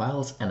forwarding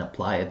profiles and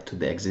apply it to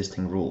the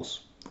existing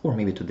rules, or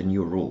maybe to the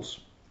new rules.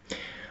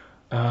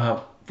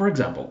 For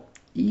example,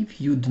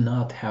 if you do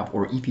not have,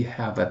 or if you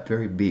have a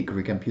very big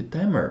recompute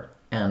timer,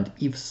 and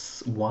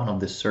if one of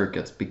the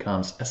circuits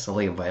becomes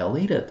SLA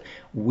violated,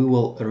 we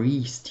will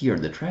re-steer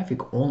the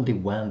traffic only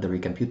when the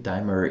recompute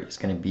timer is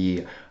going to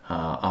be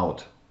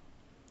out.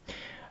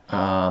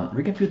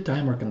 Recompute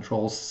timer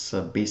controls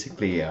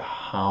basically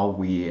how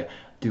we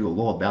do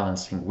load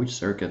balancing, which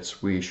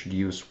circuits we should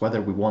use,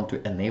 whether we want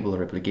to enable a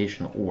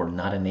replication or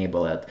not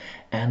enable it.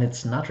 And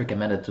it's not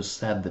recommended to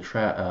set the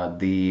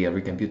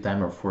recompute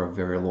timer for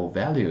very low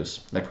values.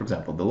 Like for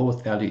example, the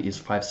lowest value is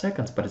 5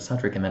 seconds, but it's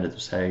not recommended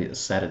to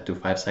set it to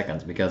 5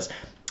 seconds, because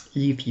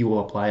If you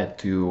apply it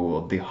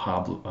to the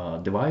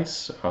hub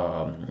device,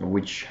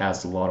 which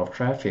has a lot of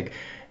traffic,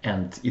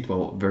 and it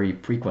will very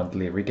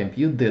frequently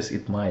recompute this,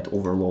 it might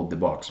overload the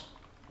box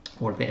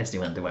or the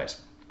SD-WAN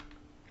device.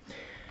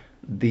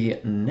 The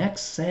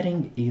next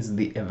setting is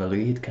the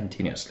evaluate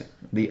continuously.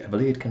 The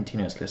evaluate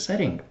continuously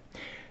setting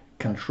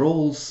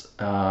controls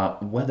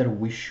whether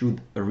we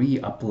should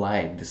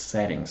reapply the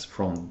settings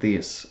from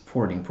this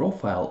forwarding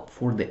profile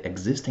for the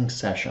existing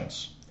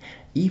sessions.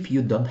 If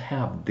you don't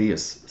have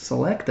this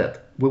selected,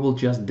 we will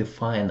just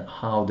define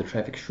how the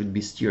traffic should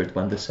be steered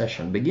when the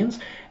session begins,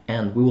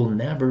 and we will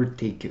never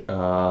take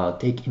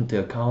into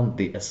account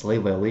the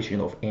SLA violation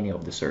of any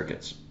of the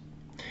circuits.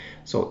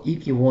 So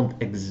if you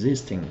want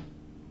existing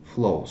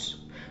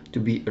flows to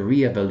be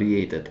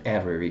re-evaluated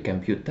every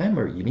recompute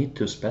timer, you need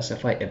to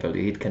specify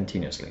evaluate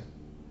continuously.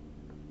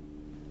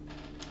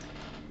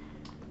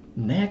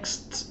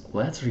 Next,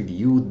 let's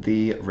review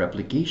the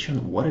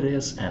replication, what it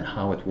is and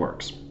how it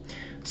works.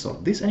 So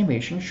this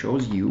animation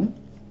shows you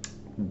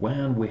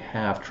when we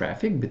have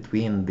traffic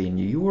between the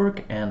New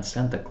York and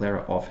Santa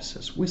Clara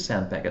offices. We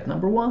send packet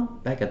number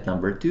 1, packet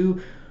number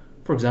 2,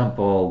 for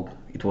example,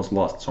 it was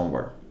lost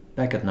somewhere.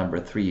 Packet number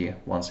 3,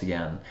 once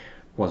again,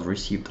 was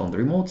received on the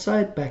remote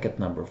side. Packet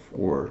number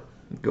 4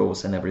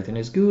 goes and everything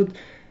is good.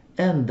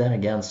 And then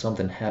again,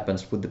 something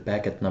happens with the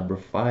packet number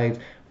 5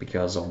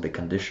 because of the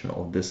condition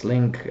of this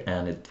link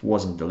and it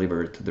wasn't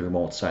delivered to the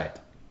remote side.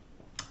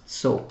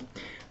 So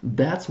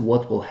that's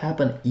what will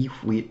happen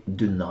if we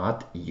do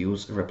not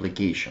use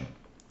replication.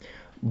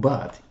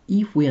 But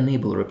if we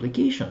enable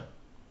replication,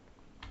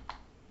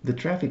 the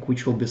traffic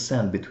which will be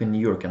sent between New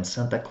York and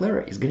Santa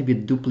Clara is going to be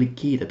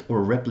duplicated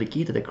or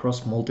replicated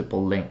across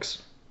multiple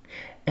links.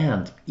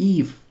 And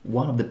if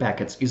one of the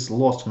packets is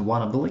lost on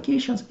one of the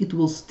locations, it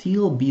will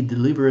still be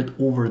delivered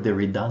over the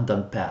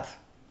redundant path.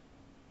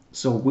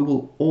 So we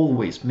will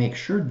always make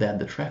sure that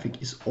the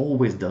traffic is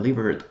always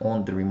delivered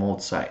on the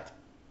remote side.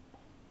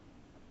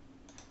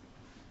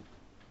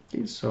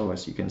 Okay, so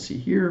as you can see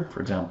here, for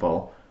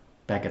example,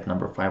 packet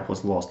number 5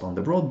 was lost on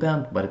the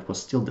broadband, but it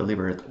was still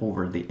delivered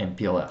over the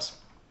MPLS.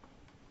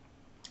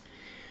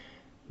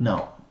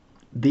 Now,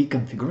 the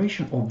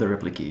configuration of the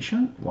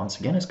replication, once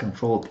again, is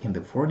controlled in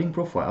the forwarding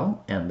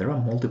profile, and there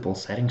are multiple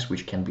settings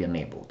which can be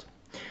enabled.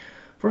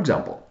 For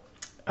example,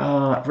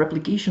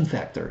 replication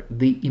factor,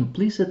 the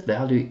implicit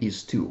value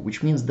is 2,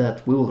 which means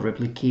that we will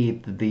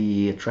replicate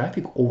the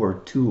traffic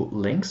over 2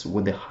 links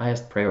with the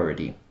highest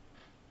priority.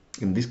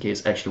 In this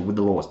case, actually with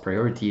the lowest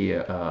priority,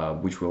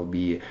 which will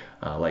be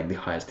like the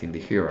highest in the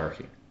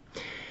hierarchy.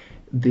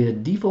 The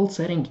default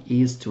setting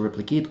is to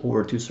replicate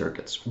over 2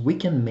 circuits. We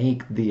can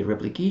make the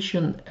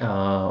replication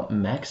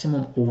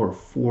maximum over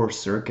 4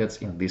 circuits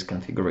in this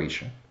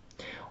configuration.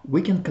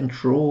 We can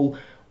control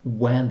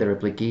when the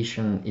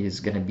replication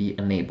is going to be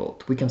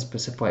enabled. We can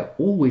specify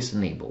always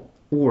enable,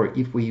 or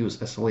if we use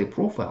SLA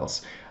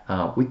profiles,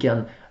 we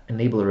can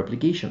enable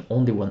replication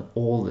only when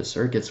all the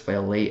circuits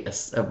violate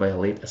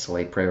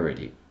SLA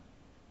priority,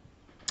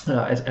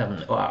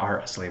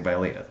 are SLA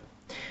violated.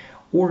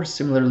 Or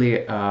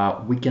similarly,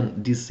 we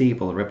can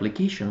disable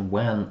replication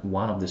when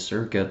one of the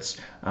circuits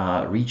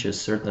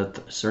reaches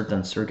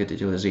certain circuit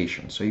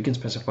utilization. So you can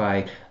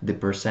specify the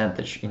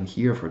percentage in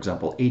here, for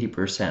example,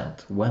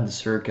 80%. When the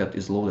circuit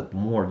is loaded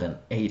more than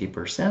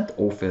 80%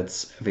 of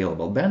its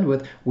available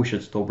bandwidth, we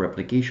should stop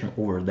replication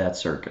over that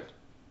circuit.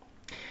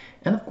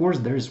 And of course,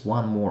 there is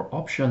one more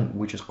option,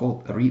 which is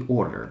called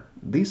reorder.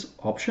 This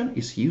option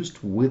is used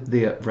with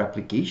the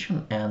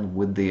replication and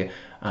with the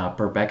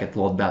per packet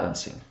load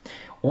balancing.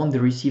 On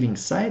the receiving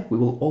side, we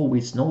will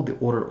always know the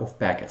order of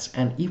packets.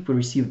 And if we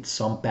received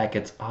some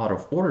packets out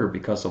of order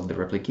because of the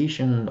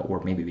replication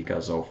or maybe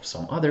because of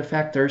some other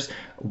factors,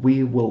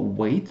 we will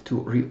wait to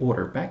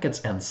reorder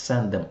packets and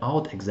send them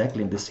out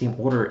exactly in the same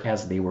order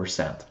as they were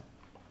sent.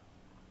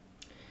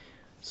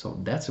 So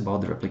that's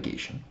about the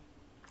replication.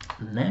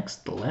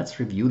 Next,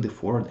 let's review the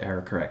forward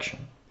error correction.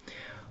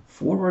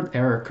 Forward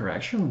error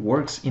correction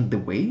works in the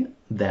way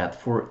that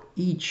for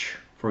each,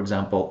 for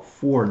example,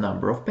 4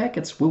 number of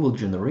packets, we will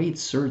generate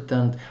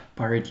certain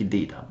parity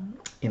data.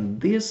 In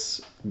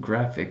this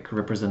graphic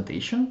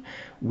representation,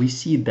 we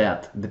see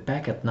that the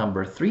packet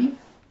number 3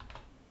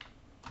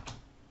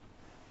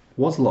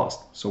 was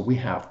lost. So we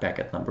have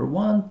packet number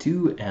 1,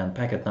 2, and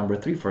packet number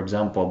 3, for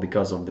example,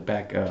 because of the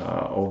packet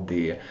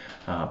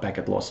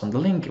loss on the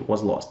link, it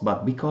was lost.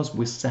 But because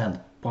we sent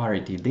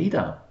parity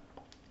data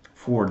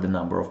for the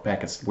number of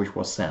packets which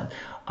was sent,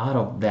 out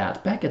of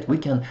that packet we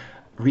can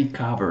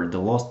recover the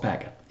lost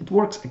packet. It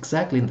works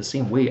exactly in the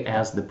same way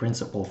as the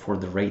principle for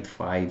the RAID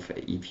 5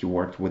 if you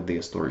worked with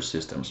the storage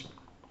systems.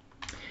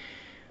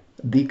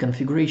 The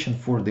configuration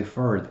for the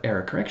forward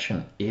error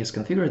correction is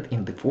configured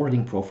in the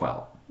forwarding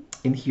profile.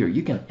 In here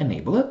you can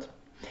enable it,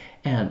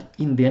 and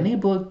in the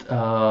enabled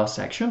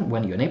section,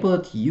 when you enable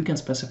it, you can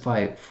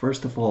specify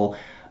first of all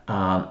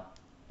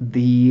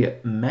the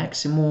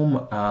maximum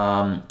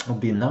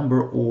of the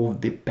number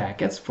of the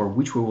packets for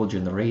which we will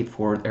generate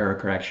forward error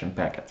correction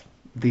packet.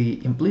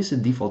 The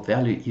implicit default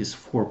value is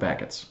 4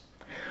 packets.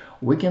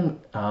 We can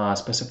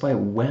specify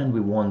when we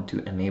want to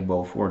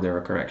enable forward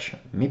error correction.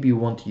 Maybe you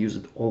want to use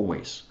it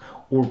always,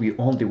 or we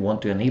only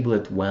want to enable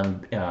it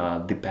when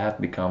the path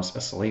becomes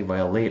SLA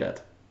violated,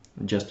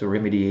 just to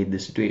remediate the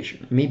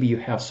situation. Maybe you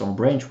have some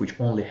branch which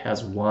only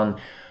has one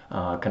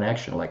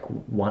connection, like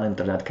one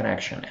internet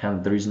connection,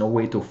 and there is no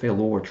way to fail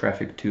over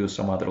traffic to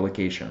some other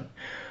location,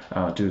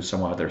 to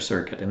some other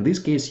circuit. In this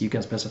case, you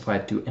can specify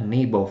to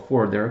enable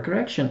forward error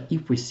correction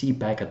if we see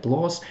packet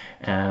loss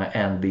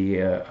and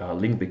the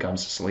link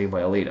becomes SLA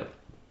violated.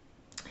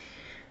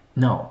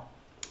 Now,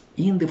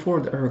 in the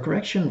forward error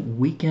correction,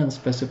 we can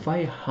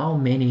specify how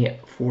many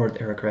forward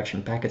error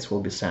correction packets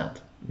will be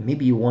sent.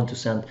 Maybe you want to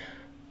send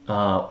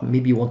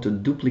maybe you want to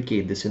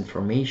duplicate this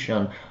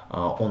information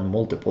on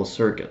multiple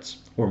circuits,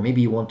 or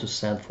maybe you want to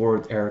send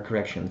forward error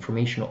correction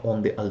information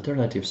on the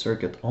alternative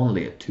circuit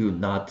only to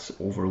not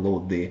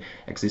overload the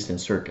existing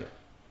circuit.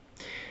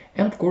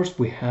 And of course,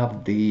 we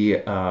have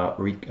the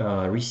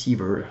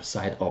receiver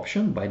side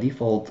option. By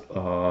default,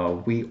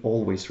 we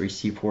always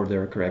receive forward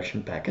error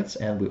correction packets,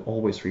 and we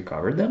always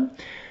recover them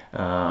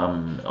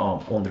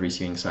on the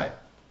receiving side.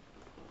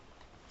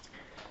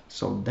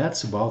 So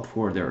that's about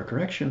forward error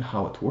correction,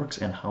 how it works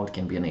and how it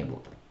can be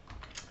enabled.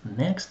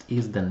 Next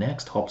is the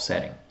next hop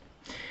setting.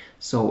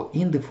 So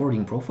in the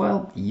forwarding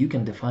profile, you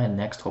can define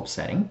next hop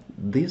setting.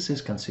 This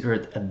is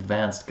considered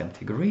advanced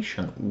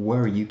configuration,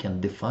 where you can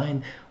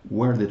define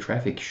where the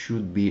traffic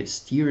should be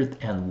steered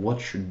and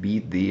what should be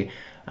the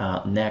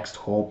next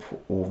hop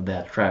of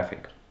that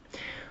traffic.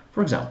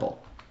 For example,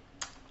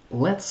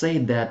 let's say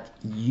that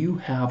you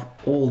have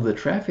all the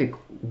traffic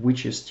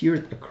which is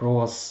steered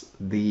across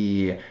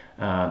the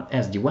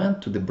SD-WAN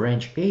to the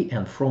branch A,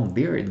 and from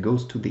there it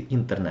goes to the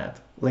internet,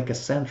 like a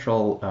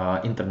central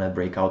internet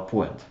breakout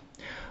point.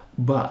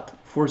 But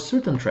for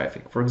certain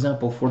traffic, for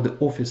example, for the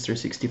Office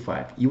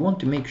 365, you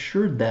want to make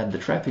sure that the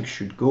traffic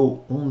should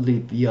go only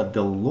via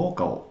the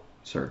local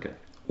circuit.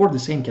 Or the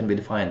same can be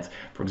defined.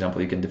 For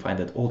example, you can define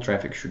that all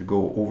traffic should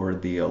go over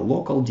the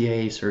local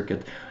DIA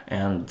circuit,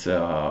 and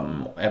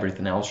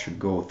everything else should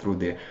go through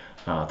the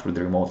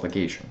remote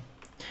location.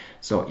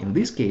 So in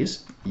this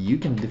case, you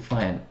can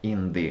define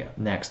in the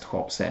next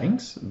hop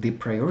settings the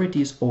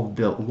priorities of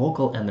the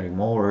local and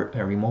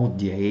remote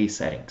DIA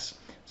settings.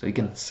 So you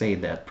can say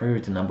that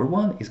priority number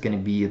 1 is going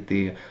to be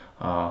the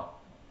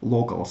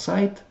local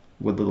site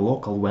with the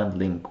local WAN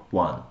link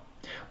 1.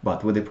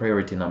 But with the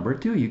priority number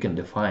 2, you can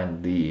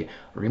define the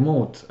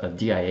remote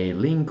DIA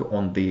link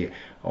on the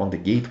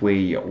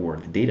gateway or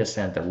the data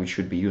center, which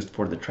should be used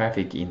for the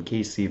traffic in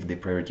case if the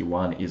priority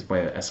 1 is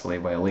via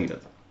SLA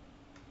violated.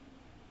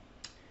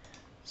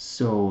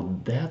 So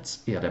that's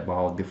it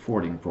about the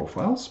forwarding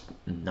profiles.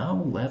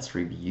 Now let's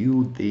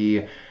review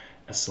the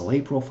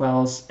SLA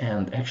profiles,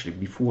 and actually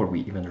before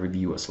we even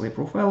review SLA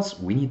profiles,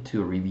 we need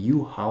to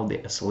review how the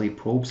SLA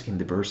probes in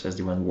the Burst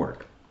SD-WAN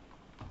work.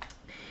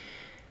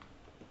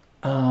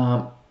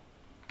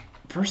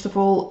 First of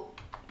all,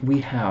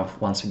 we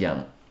have once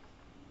again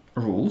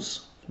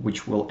rules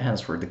which will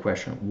answer the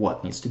question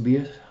what needs to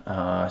be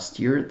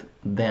steered.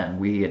 Then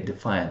we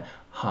define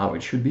how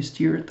it should be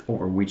steered,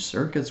 over which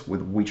circuits,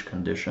 with which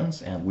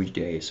conditions, and which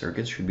DIA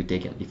circuits should be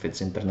taken if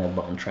it's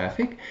internet-bound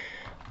traffic.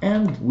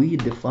 And we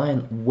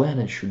define when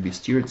it should be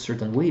steered a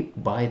certain way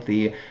by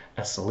the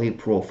SLA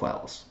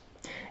profiles.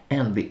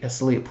 And the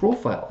SLA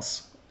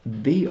profiles,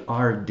 they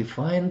are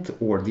defined,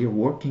 or they're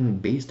working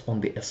based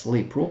on the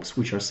SLA probes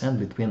which are sent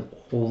between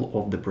all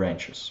of the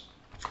branches.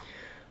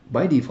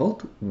 By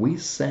default, we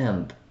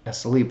send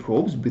SLA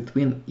probes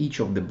between each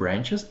of the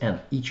branches and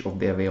each of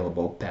the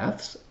available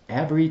paths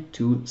every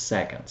 2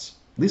 seconds.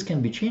 This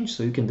can be changed,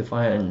 so you can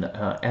define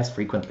as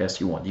frequently as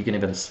you want. You can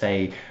even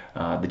say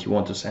that you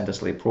want to send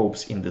SLA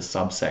probes in the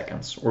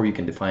sub-seconds, or you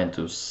can define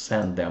to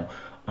send them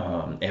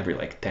every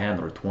like 10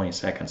 or 20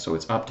 seconds, so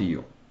it's up to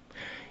you.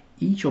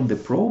 Each of the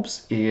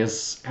probes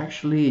is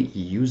actually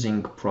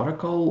using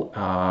protocol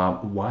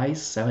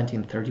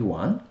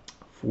Y1731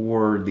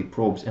 for the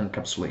probes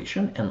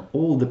encapsulation, and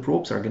all the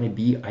probes are going to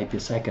be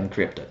IPsec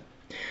encrypted.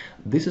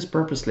 This is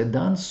purposely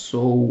done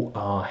so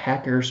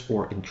hackers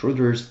or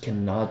intruders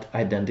cannot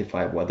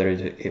identify whether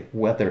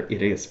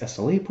it is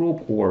SLA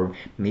probe or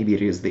maybe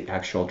it is the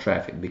actual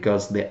traffic,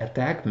 because the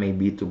attack may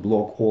be to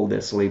block all the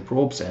SLA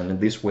probes, and in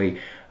this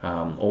way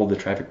all the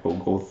traffic will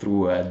go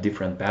through a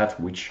different path,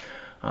 which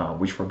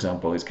for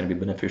example is going to be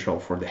beneficial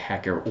for the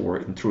hacker or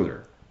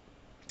intruder.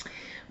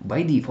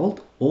 By default,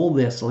 all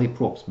the SLA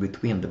probes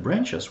between the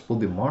branches will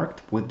be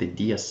marked with the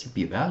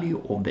DSCP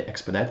value of the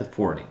expedited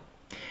forwarding.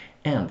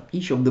 And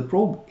each of the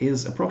probe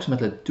is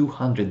approximately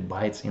 200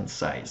 bytes in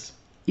size.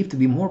 If to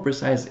be more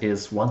precise,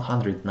 is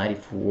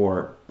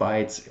 194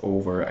 bytes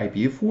over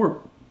IPv4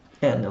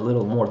 and a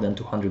little more than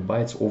 200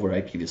 bytes over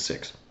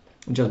IPv6,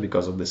 just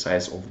because of the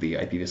size of the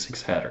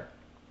IPv6 header.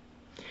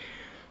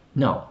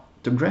 Now,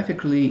 to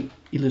graphically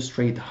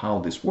illustrate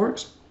how this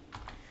works,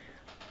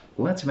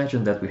 let's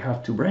imagine that we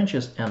have 2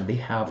 branches and they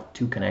have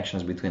 2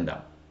 connections between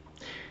them.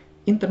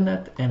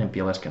 Internet and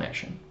MPLS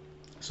connection.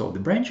 So the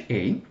branch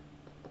A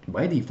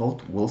by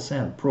default will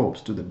send probes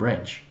to the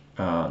branch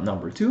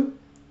number 2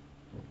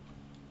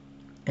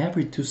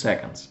 every 2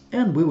 seconds,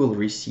 and we will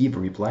receive a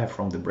reply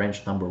from the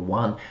branch number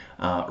 1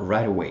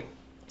 right away.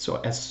 So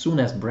as soon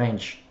as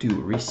branch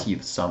 2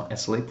 receives some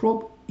SLA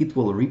probe, it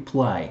will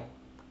reply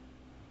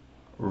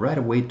right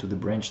away to the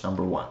branch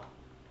number 1.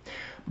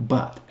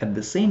 But at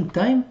the same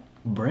time,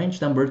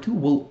 branch number 2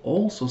 will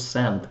also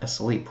send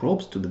SLA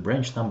probes to the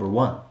branch number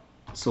 1.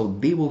 So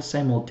they will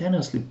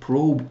simultaneously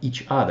probe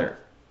each other.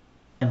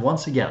 And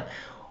once again,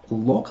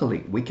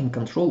 locally we can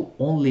control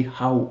only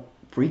how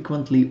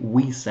frequently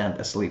we send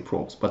SLA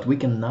probes, but we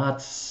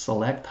cannot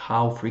select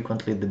how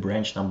frequently the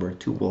branch number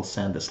 2 will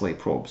send SLA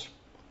probes.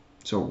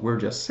 So we're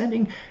just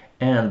sending,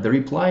 and the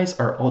replies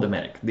are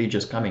automatic. They're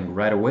just coming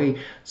right away,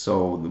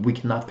 so we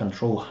cannot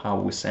control how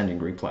we're sending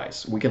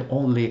replies. We can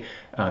only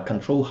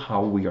control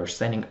how we are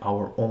sending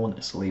our own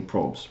SLA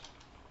probes.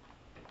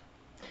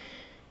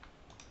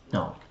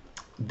 Now,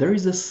 there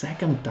is a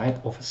second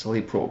type of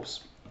SLA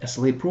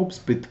probes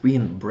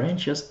between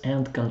branches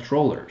and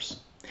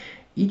controllers.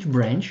 Each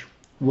branch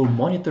will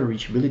monitor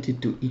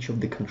reachability to each of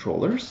the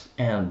controllers,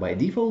 and by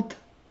default,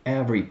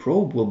 every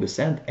probe will be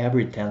sent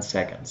every 10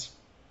 seconds.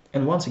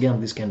 And once again,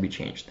 this can be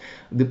changed.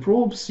 The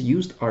probes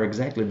used are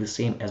exactly the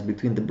same as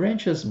between the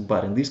branches,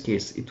 but in this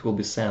case, it will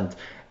be sent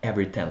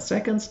every 10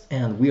 seconds,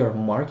 and we are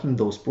marking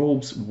those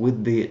probes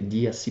with the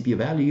DSCP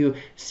value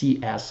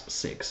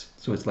CS6.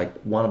 So it's like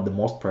one of the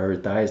most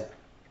prioritized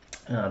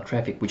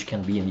traffic which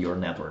can be in your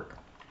network.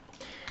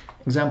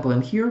 Example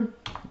in here,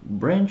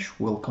 branch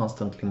will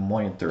constantly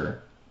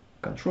monitor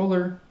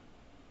controller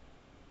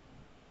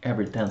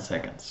every 10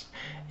 seconds.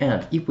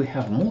 And if we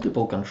have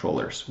multiple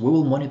controllers, we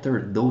will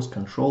monitor those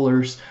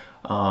controllers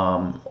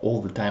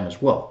all the time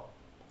as well.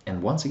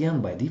 And once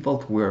again, by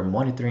default, we're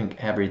monitoring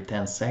every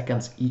 10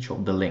 seconds each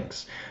of the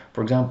links.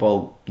 For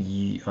example,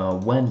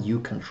 when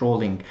you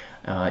controlling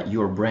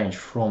your branch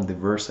from the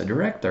Versa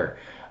director,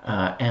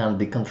 and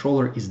the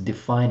controller is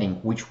defining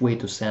which way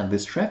to send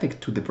this traffic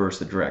to the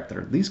Versa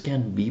director, this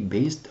can be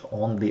based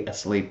on the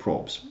SLA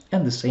probes.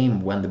 And the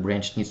same when the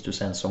branch needs to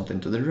send something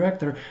to the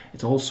director,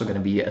 it's also going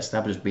to be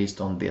established based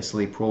on the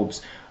SLA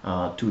probes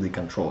to the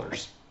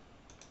controllers.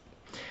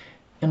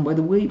 And by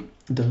the way,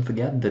 don't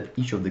forget that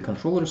each of the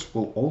controllers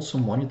will also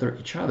monitor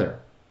each other.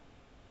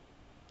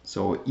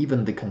 So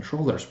even the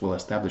controllers will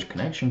establish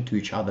connection to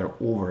each other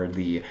over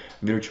the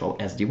virtual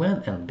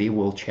SD-WAN, and they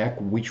will check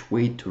which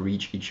way to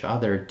reach each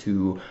other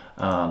to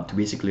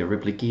basically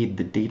replicate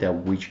the data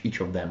which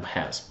each of them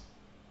has.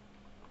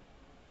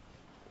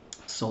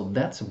 So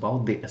that's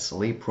about the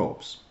SLA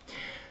probes.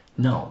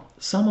 Now,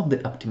 some of the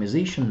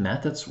optimization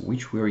methods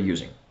which we are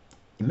using.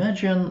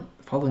 Imagine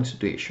the following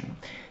situation.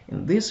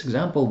 In this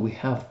example, we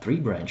have 3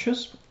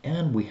 branches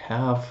and we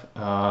have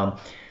a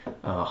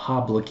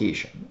hub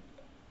location.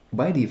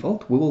 By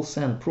default, we will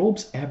send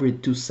probes every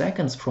 2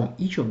 seconds from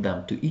each of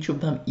them to each of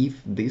them if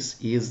this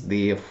is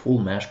the full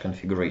mesh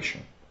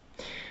configuration.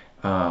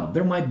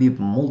 There might be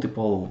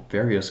multiple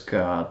various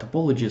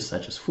topologies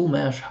such as full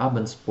mesh, hub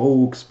and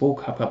spoke,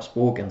 spoke, hub, hub,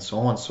 spoke, and so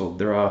on. So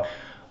there are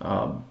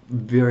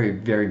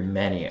very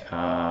many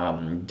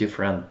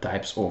different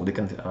types of the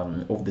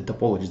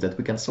topologies that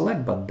we can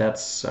select, but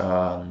that's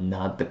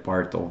not the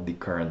part of the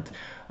current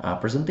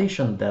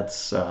presentation. That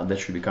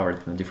should be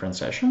covered in a different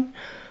session.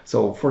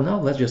 So for now,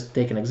 let's just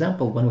take an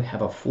example when we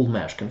have a full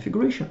mesh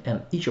configuration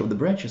and each of the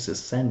branches is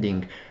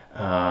sending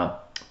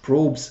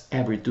probes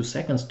every 2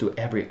 seconds to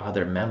every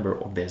other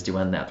member of the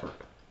SD-WAN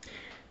network.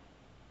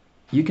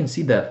 You can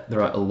see that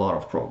there are a lot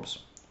of probes.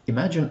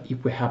 Imagine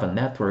if we have a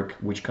network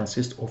which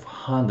consists of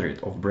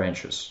hundreds of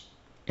branches,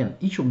 and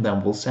each of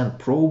them will send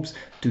probes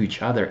to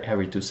each other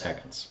every 2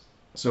 seconds.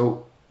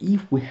 So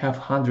if we have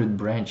 100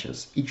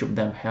 branches, each of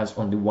them has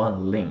only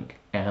one link,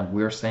 and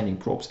we're sending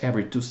probes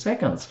every 2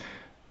 seconds,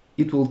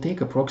 it will take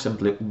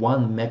approximately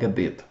 1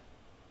 megabit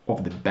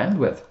of the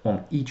bandwidth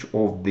on each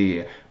of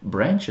the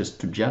branches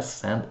to just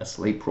send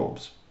SLA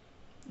probes.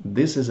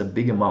 This is a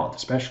big amount,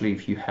 especially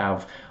if you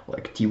have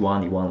like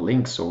T1, E1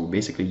 links. So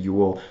basically you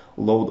will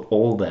load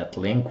all that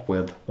link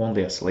with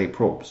only SLA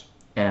probes.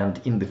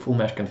 And in the full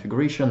mesh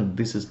configuration,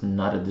 this is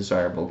not a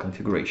desirable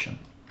configuration.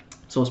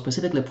 So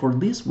specifically for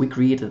this, we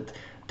created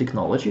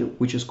technology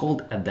which is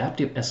called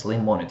adaptive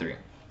SLA monitoring.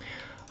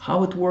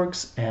 How it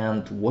works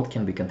and what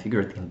can be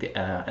configured in the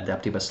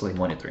adaptive SLA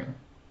monitoring.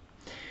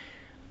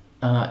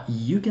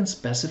 You can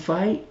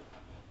specify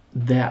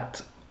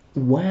that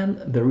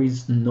when there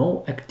is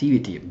no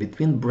activity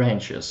between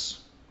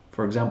branches,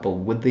 for example,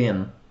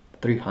 within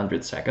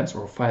 300 seconds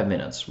or 5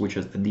 minutes, which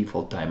is the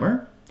default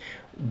timer,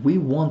 we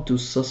want to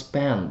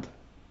suspend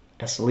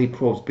SLA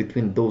probes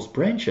between those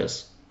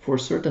branches for a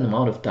certain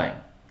amount of time.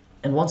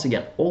 And once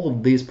again, all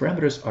of these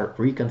parameters are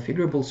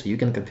reconfigurable, so you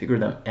can configure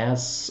them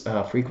as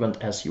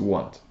frequent as you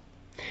want.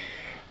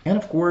 And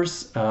of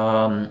course,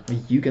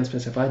 you can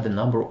specify the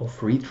number of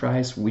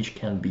retries which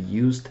can be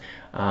used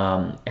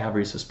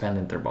every suspend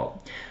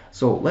interval.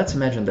 So let's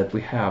imagine that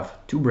we have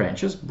 2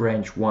 branches,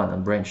 branch 1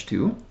 and branch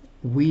 2,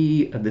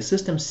 the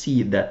system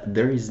see that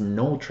there is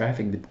no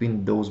traffic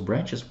between those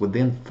branches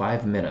within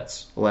 5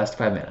 minutes, last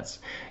 5 minutes.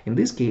 In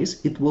this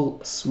case, it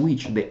will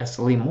switch the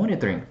SLA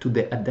monitoring to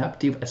the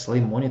adaptive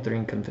SLA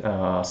monitoring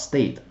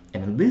state.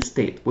 And in this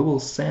state, we will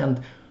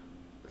send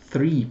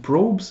 3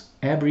 probes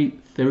every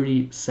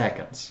 30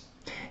 seconds.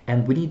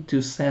 And we need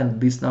to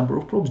send this number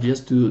of probes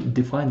just to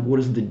define what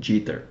is the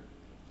jitter.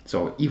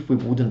 So if we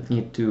wouldn't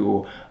need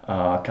to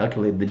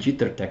calculate the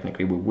jitter,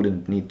 technically we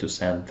wouldn't need to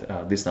send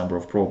this number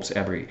of probes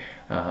every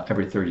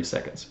 30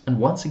 seconds. And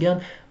once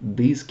again,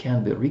 these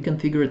can be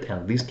reconfigured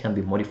and these can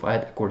be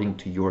modified according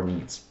to your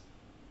needs.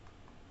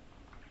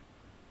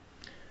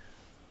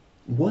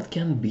 What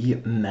can be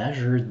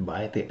measured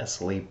by the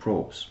SLA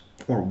probes,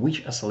 or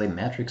which SLA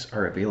metrics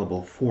are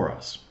available for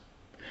us?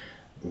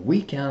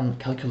 We can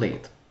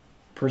calculate,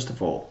 first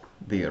of all,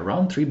 the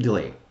round-trip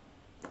delay,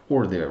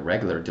 or the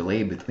regular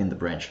delay between the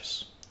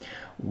branches.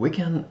 We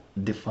can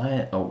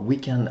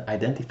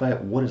identify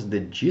what is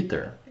the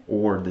jitter,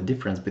 or the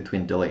difference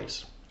between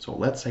delays. So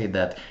let's say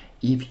that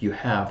if you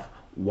have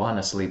one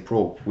SLA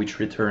probe which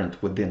returned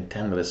within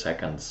 10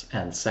 milliseconds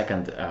and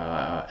second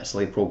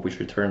SLA probe which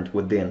returned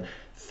within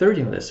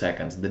 30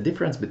 milliseconds, the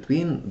difference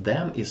between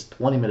them is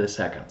 20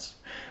 milliseconds.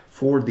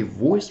 For the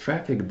voice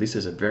traffic, this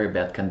is a very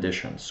bad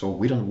condition, so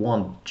we don't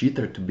want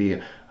jitter to be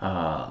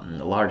a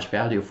large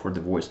value for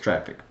the voice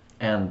traffic.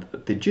 And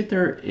the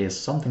jitter is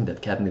something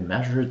that can be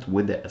measured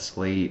with the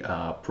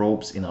SLA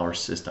probes in our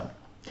system.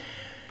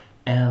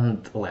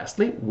 And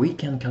lastly, we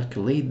can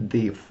calculate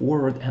the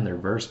forward and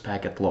reverse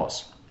packet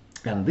loss.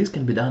 And this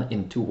can be done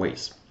in 2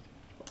 ways.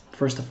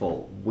 First of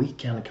all, we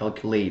can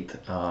calculate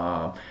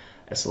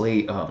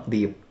SLA,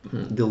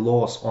 the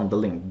loss on the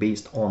link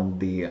based on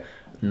the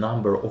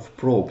number of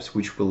probes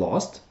which we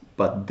lost.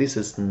 But this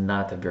is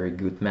not a very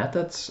good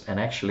method, and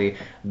actually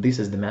this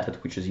is the method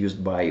which is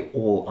used by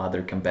all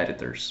other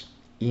competitors.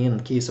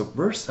 In case of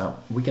Versa,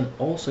 we can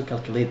also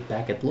calculate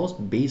packet loss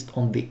based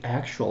on the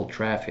actual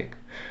traffic,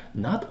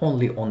 not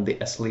only on the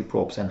SLA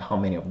probes and how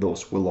many of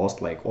those we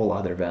lost like all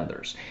other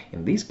vendors.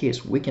 In this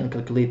case, we can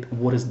calculate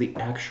what is the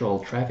actual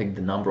traffic,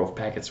 the number of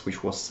packets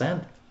which was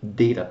sent,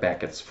 data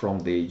packets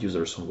from the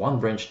users on one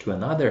branch to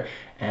another,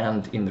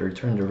 and in the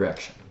return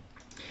direction.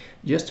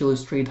 Just to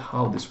illustrate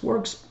how this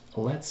works,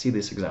 let's see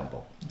this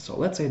example. So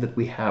let's say that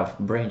we have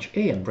branch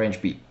A and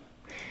branch B,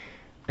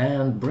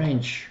 and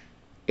branch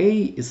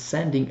A is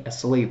sending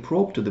SLA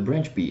probe to the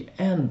branch B,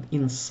 and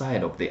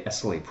inside of the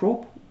SLA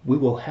probe we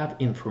will have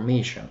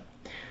information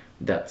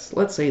that,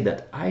 let's say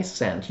that I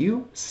sent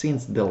you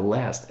since the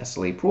last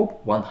SLA probe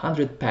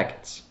 100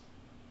 packets,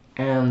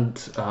 and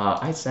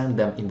I send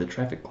them in the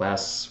traffic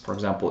class, for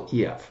example,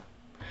 EF.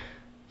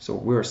 So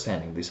we're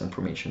sending this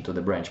information to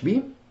the branch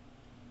B,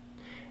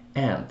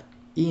 and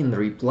in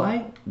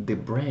reply, the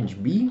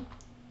branch B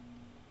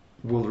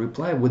will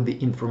reply with the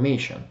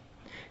information.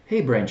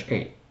 Hey, branch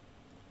A,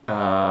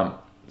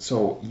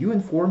 so you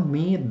informed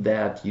me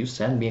that you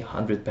sent me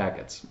 100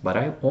 packets, but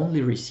I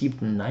only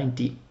received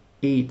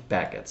 98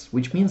 packets,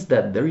 which means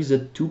that there is a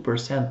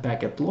 2%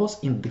 packet loss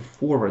in the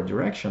forward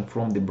direction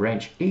from the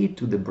branch A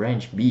to the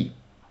branch B.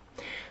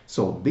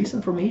 So this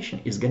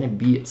information is going to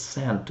be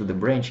sent to the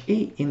branch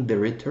A in the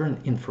return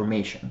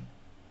information.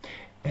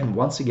 And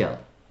once again,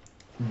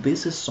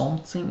 this is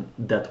something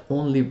that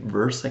only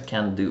Versa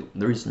can do.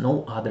 There is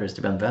no other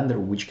SD-WAN vendor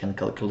which can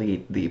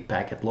calculate the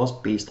packet loss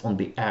based on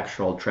the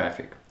actual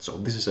traffic. So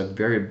this is a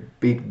very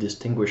big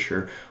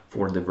distinguisher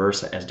for the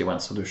Versa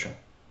SD-WAN solution.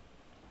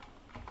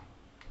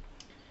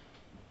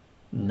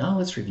 Now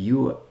let's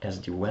review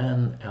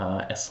SD-WAN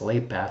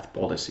SLA path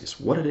policies,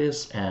 what it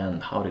is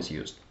and how it is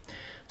used.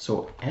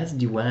 So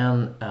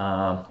SD-WAN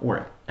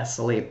or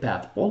SLA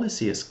path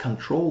policies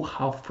control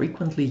how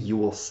frequently you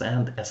will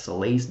send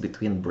SLAs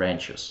between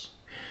branches.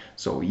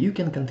 So you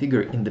can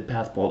configure in the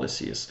path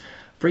policies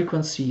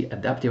frequency,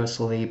 adaptive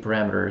SLA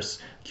parameters,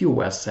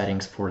 QoS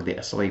settings for the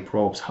SLA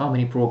probes, how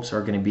many probes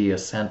are going to be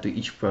sent to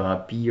each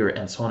peer,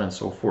 and so on and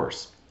so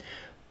forth.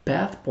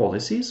 Path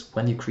policies,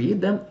 when you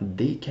create them,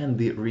 they can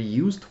be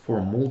reused for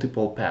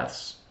multiple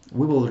paths.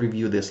 We will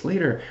review this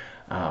later.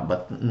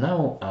 But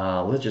now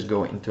let's just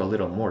go into a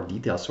little more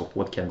details of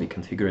what can be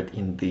configured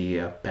in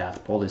the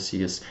path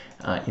policies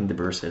in the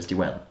Versa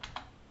SD-WAN.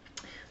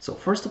 So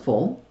first of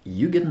all,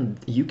 you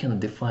can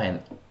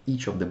define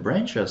each of the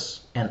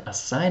branches and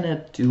assign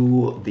it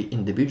to the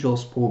individual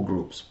spoke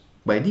groups.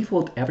 By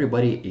default,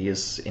 everybody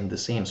is in the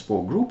same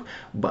spoke group,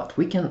 but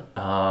we can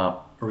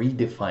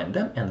redefine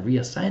them and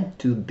reassign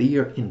to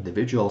their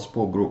individual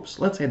spoke groups.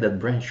 Let's say that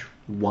branch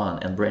 1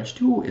 and branch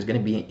 2 is going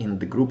to be in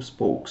the group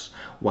spokes,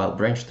 while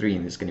branch 3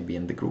 is going to be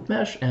in the group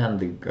mesh, and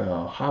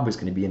the hub is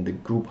going to be in the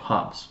group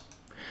hubs.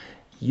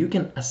 You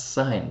can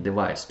assign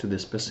device to the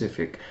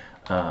specific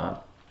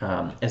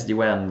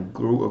SD-WAN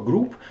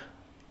group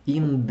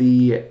in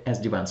the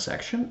SD-WAN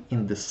section,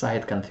 in the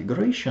site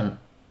configuration,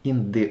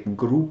 in the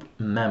group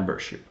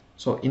membership.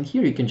 So in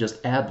here you can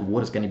just add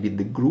what is going to be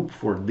the group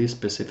for this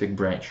specific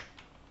branch.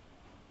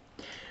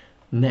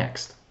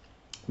 Next,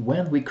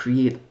 when we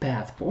create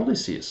path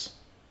policies,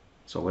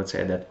 So let's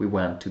say that we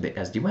went to the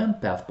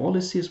SD-WAN path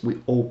policies, we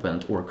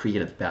opened or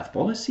created path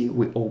policy,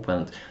 we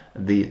opened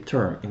the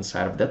term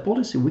inside of that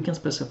policy, we can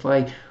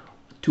specify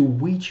to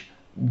which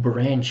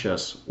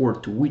branches or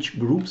to which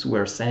groups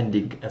we're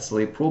sending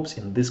SLA probes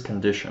in this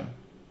condition.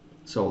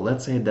 So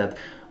let's say that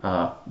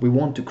we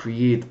want to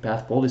create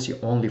path policy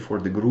only for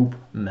the group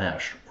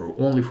mesh, or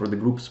only for the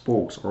group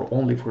spokes, or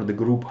only for the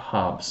group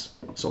hubs.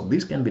 So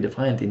this can be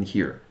defined in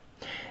here.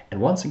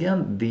 And once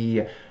again,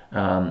 the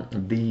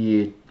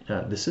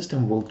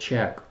system will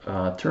check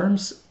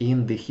terms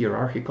in the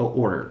hierarchical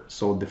order.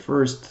 So the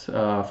first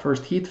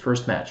hit,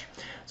 first match.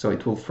 So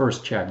it will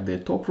first check the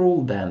top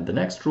rule, then the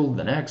next rule,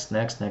 the next.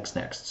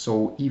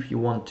 So if you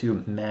want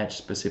to match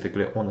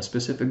specifically on a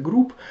specific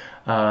group,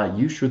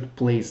 you should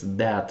place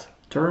that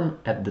term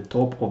at the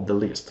top of the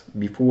list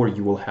before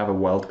you will have a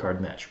wildcard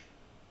match.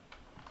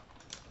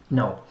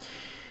 Now,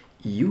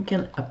 you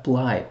can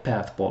apply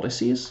path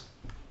policies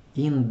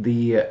in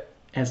the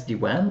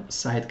SD-WAN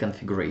site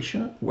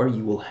configuration, where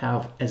you will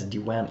have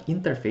SD-WAN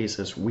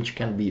interfaces which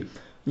can be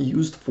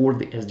used for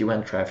the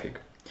SD-WAN traffic.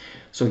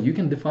 So you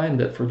can define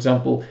that, for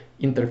example,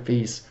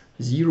 interface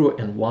 0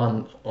 and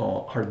 1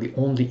 are the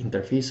only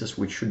interfaces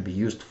which should be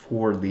used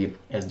for the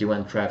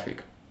SD-WAN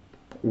traffic.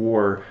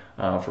 Or,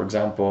 for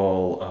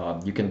example,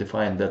 you can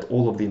define that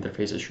all of the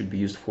interfaces should be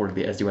used for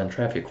the SD-WAN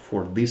traffic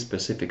for this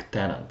specific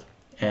tenant.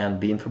 And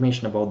the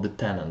information about the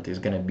tenant is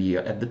going to be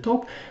at the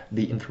top.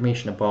 The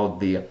information about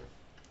the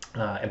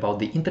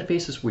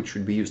interfaces which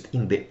should be used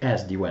in the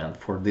SD-WAN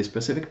for this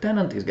specific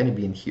tenant is going to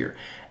be in here.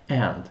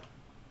 And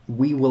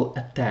we will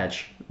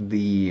attach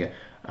the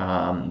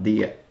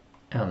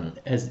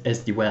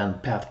SD-WAN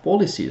path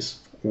policies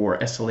or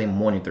SLA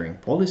monitoring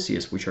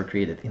policies which are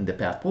created in the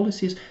path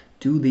policies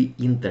to the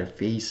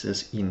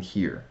interfaces in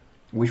here,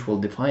 which will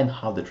define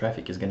how the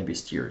traffic is going to be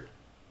steered.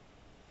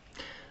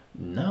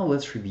 Now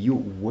let's review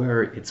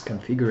where it's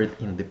configured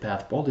in the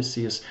path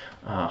policies,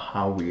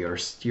 how we are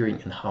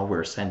steering and how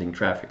we're sending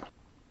traffic.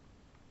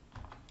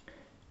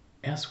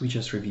 As we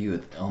just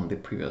reviewed on the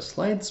previous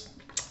slides,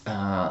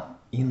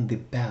 in the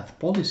path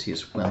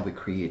policies, when we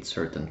create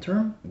certain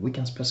term, we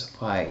can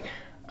specify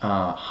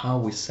how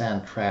we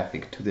send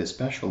traffic to the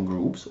special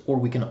groups, or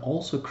we can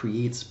also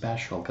create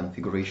special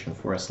configuration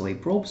for SLA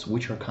probes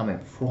which are coming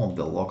from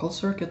the local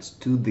circuits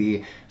to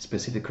the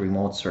specific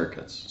remote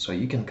circuits. So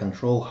you can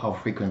control how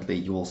frequently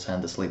you will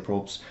send SLA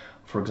probes,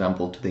 for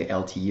example, to the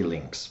LTE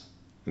links,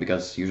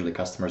 because usually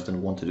customers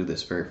don't want to do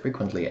this very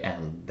frequently,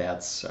 and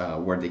that's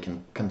where they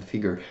can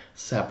configure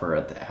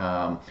separate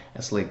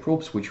SLA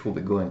probes which will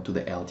be going to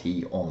the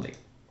LTE only.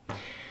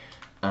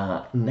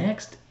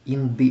 Next,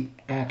 in the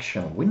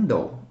action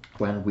window,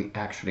 when we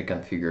actually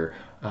configure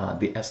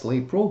the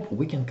SLA probe,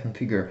 we can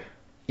configure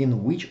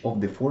in which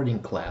of the forwarding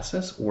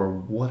classes or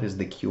what is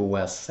the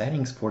QoS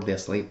settings for the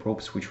SLA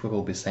probes which we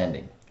will be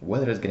sending,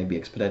 whether it's going to be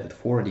expedited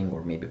forwarding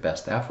or maybe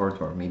best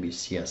effort or maybe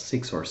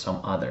CS6 or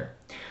some other.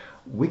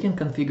 We can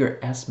configure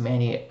as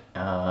many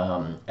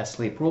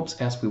SLA probes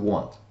as we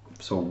want.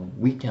 So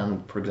we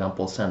can, for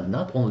example, send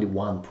not only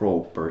one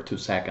probe per 2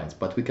 seconds,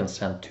 but we can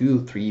send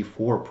 2, 3,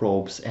 4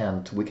 probes,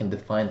 and we can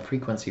define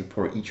frequency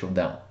for each of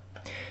them.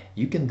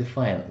 You can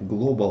define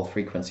global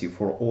frequency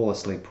for all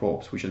SLA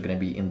probes, which is going to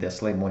be in the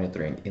SLA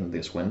monitoring in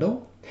this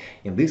window.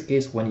 In this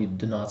case, when you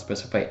do not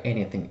specify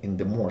anything in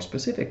the more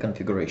specific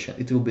configuration,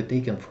 it will be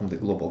taken from the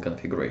global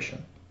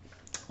configuration.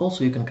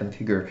 Also, you can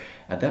configure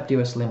adaptive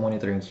SLA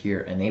monitoring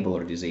here, enable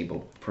or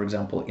disable. For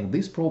example, in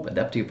this probe,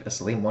 adaptive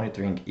SLA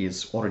monitoring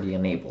is already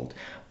enabled,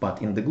 but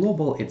in the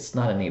global, it's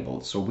not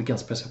enabled. So we can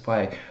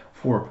specify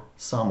for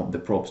some of the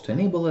probes to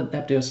enable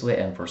adaptive SLA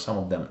and for some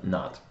of them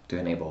not to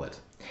enable it.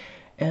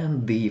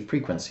 And the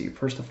frequency,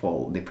 first of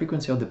all, the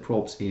frequency of the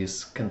probes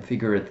is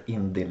configured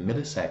in the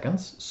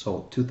milliseconds.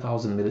 So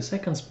 2000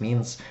 milliseconds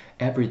means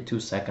every 2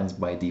 seconds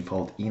by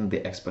default in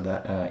the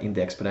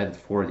expedited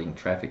forwarding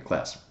traffic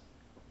class.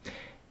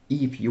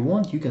 If you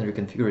want, you can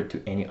reconfigure it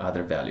to any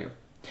other value.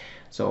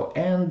 So,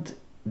 and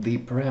the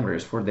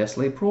parameters for the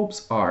SLA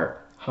probes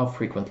are how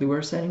frequently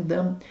we're sending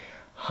them,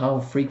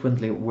 how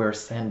frequently we're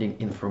sending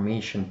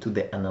information to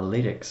the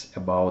analytics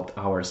about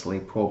our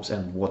SLA probes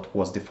and what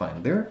was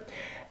defined there,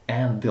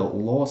 and the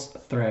loss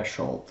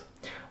threshold.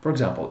 For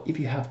example, if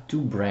you have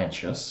 2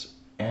 branches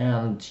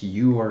and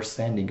you are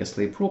sending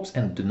SLA probes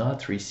and do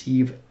not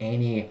receive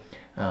any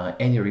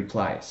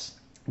replies,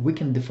 we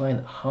can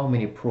define how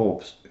many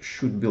probes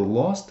should be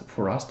lost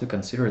for us to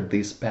consider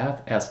this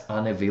path as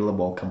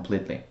unavailable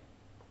completely.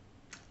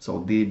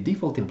 So the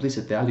default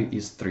implicit value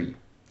is 3.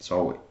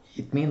 So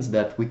it means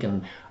that we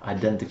can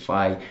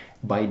identify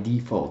by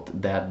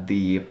default that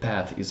the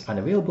path is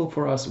unavailable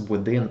for us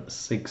within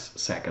 6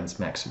 seconds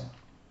maximum.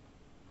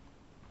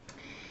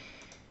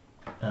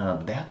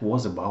 That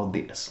was about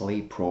the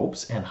SLA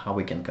probes and how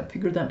we can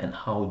configure them and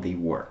how they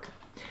work.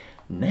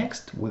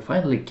 Next, we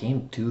finally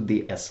came to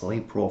the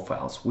SLA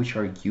profiles, which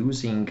are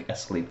using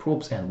SLA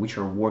probes and which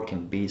are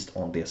working based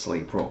on the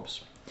SLA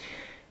probes.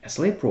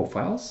 SLA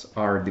profiles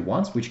are the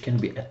ones which can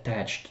be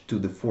attached to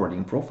the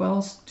forwarding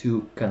profiles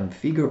to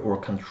configure or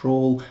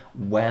control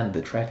when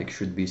the traffic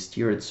should be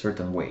steered a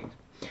certain way.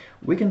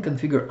 We can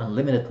configure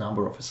unlimited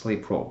number of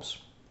SLA probes,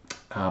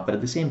 but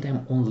at the same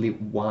time only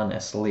one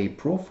SLA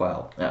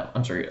profile.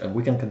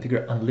 We can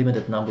configure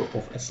unlimited number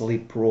of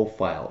SLA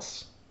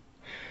profiles.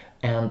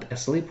 And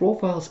SLA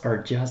profiles are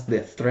just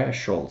the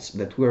thresholds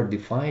that we are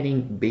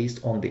defining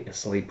based on the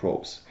SLA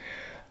probes.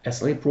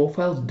 SLA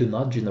profiles do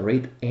not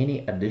generate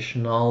any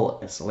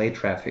additional SLA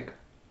traffic.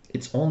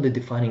 It's only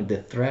defining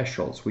the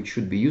thresholds which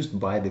should be used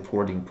by the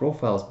forwarding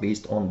profiles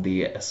based on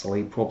the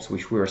SLA probes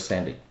which we are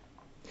sending.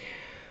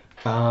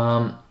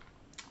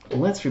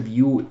 Let's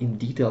review in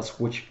details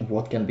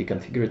what can be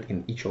configured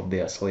in each of the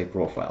SLA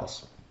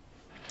profiles.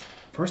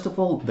 First of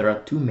all, there are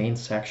two main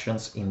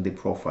sections in the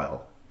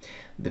profile.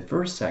 The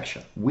first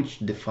section, which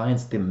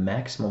defines the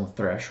maximum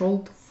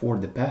threshold for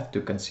the path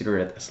to consider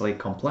it SLA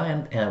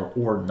compliant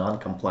or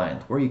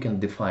non-compliant, where you can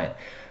define,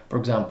 for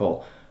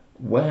example,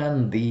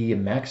 when the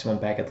maximum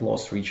packet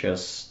loss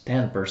reaches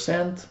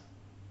 10%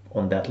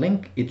 on that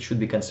link, it should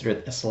be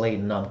considered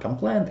SLA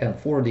non-compliant and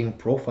forwarding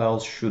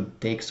profiles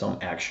should take some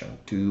action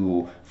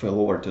to fail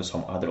over to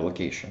some other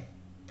location.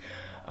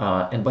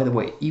 And by the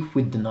way, if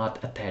we do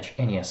not attach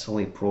any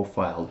SLA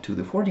profile to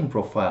the forwarding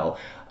profile,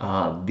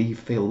 the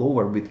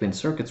failover between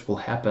circuits will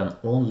happen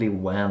only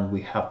when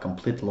we have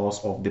complete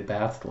loss of the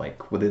path,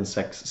 like within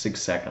 6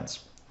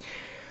 seconds.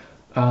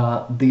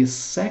 The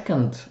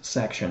second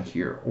section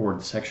here, or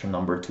the section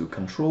number 2,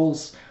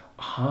 controls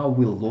how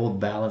we load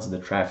balance the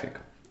traffic.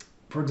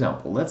 For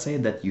example, let's say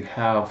that you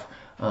have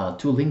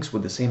two links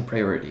with the same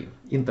priority,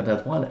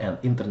 Internet 1 and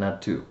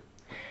Internet 2.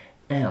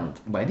 And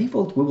by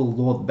default, we will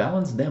load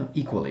balance them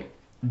equally.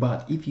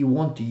 But if you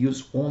want to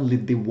use only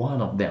the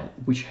one of them,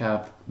 which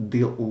has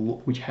the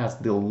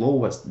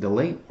lowest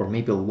delay or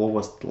maybe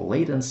lowest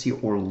latency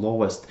or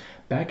lowest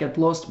packet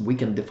loss, we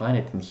can define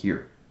it in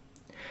here.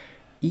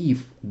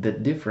 If the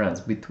difference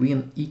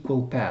between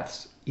equal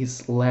paths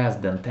is less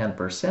than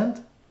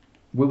 10%,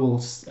 we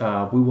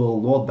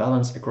will load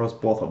balance across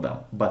both of them.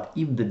 But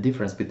if the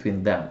difference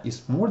between them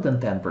is more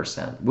than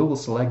 10%, we will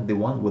select the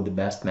one with the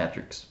best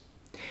metrics.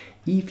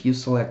 If you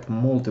select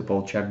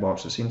multiple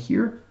checkboxes in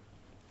here,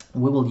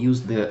 we will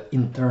use the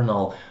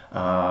internal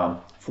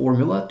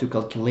formula to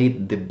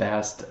calculate the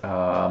best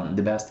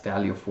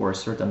value for a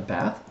certain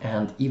path.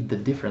 And if the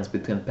difference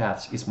between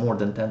paths is more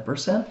than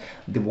 10%,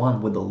 the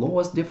one with the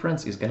lowest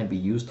difference is going to be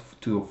used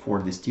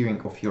for the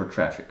steering of your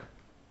traffic.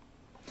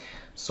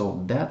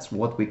 So that's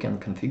what we can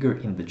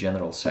configure in the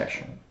general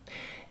section.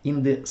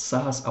 In the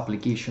SaaS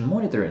application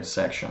monitoring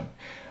section,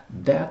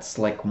 that's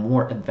like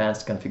more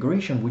advanced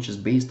configuration, which is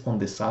based on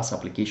the SaaS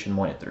application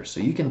monitor. So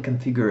you can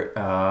configure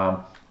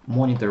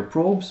monitor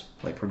probes,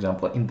 like for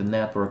example, in the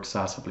network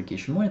SaaS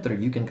application monitor,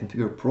 you can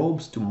configure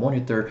probes to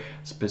monitor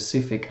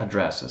specific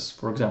addresses.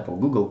 For example,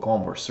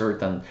 Google.com or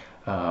certain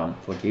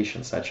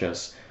locations such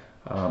as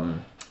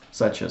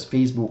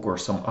Facebook or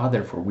some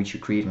other for which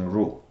you're creating a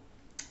rule.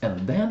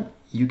 And then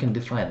you can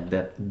define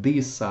that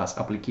these SaaS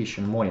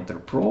application monitor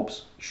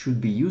probes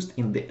should be used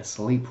in the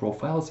SLA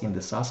profiles in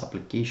the SaaS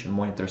application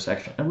monitor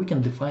section. And we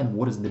can define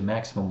what is the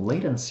maximum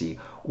latency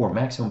or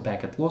maximum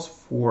packet loss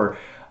for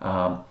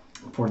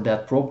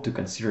that probe to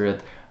consider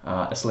it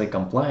SLA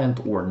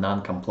compliant or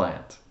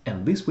non-compliant.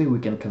 And this way we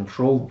can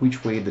control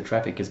which way the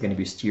traffic is going to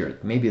be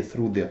steered, maybe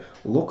through the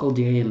local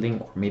DA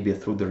link or maybe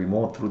through the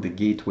remote, through the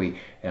gateway,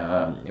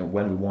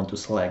 when we want to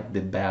select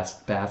the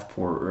best path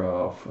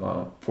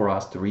for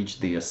us to reach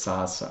the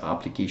SaaS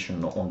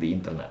application on the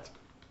internet.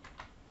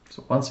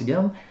 So once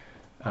again,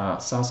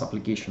 SaaS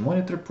application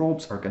monitor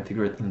probes are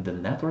configured in the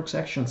network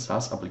section,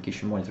 SaaS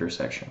application monitor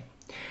section.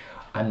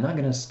 I'm not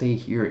going to stay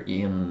here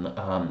in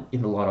a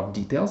lot of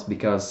details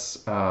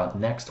because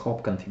next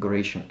hop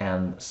configuration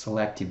and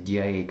selective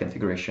DIA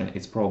configuration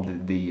is probably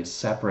the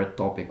separate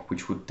topic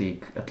which would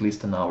take at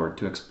least an hour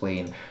to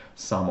explain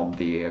some of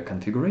the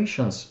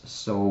configurations.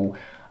 So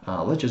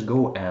let's just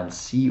go and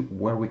see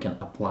where we can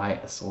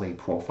apply SLA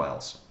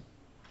profiles.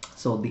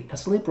 So the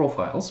SLA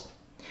profiles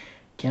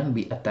can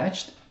be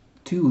attached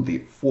to the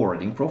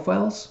forwarding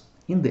profiles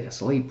in the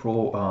SLA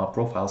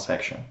profile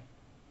section.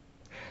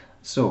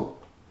 So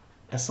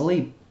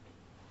SLA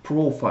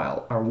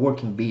profile are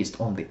working based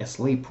on the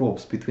SLA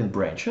probes between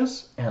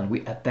branches, and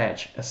we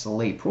attach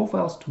SLA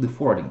profiles to the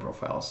forwarding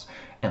profiles,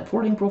 and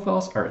forwarding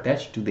profiles are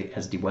attached to the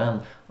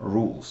SD-WAN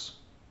rules,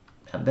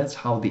 and that's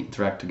how they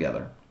interact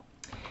together.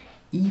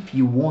 If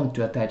you want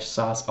to attach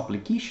SaaS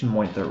application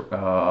monitor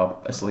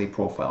SLA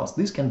profiles,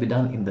 this can be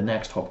done in the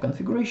next hop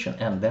configuration,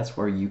 and that's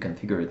where you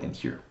configure it in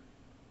here.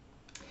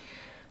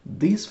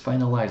 This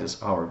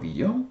finalizes our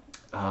video.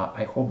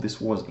 I hope this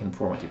was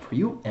informative for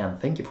you, and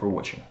thank you for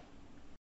watching.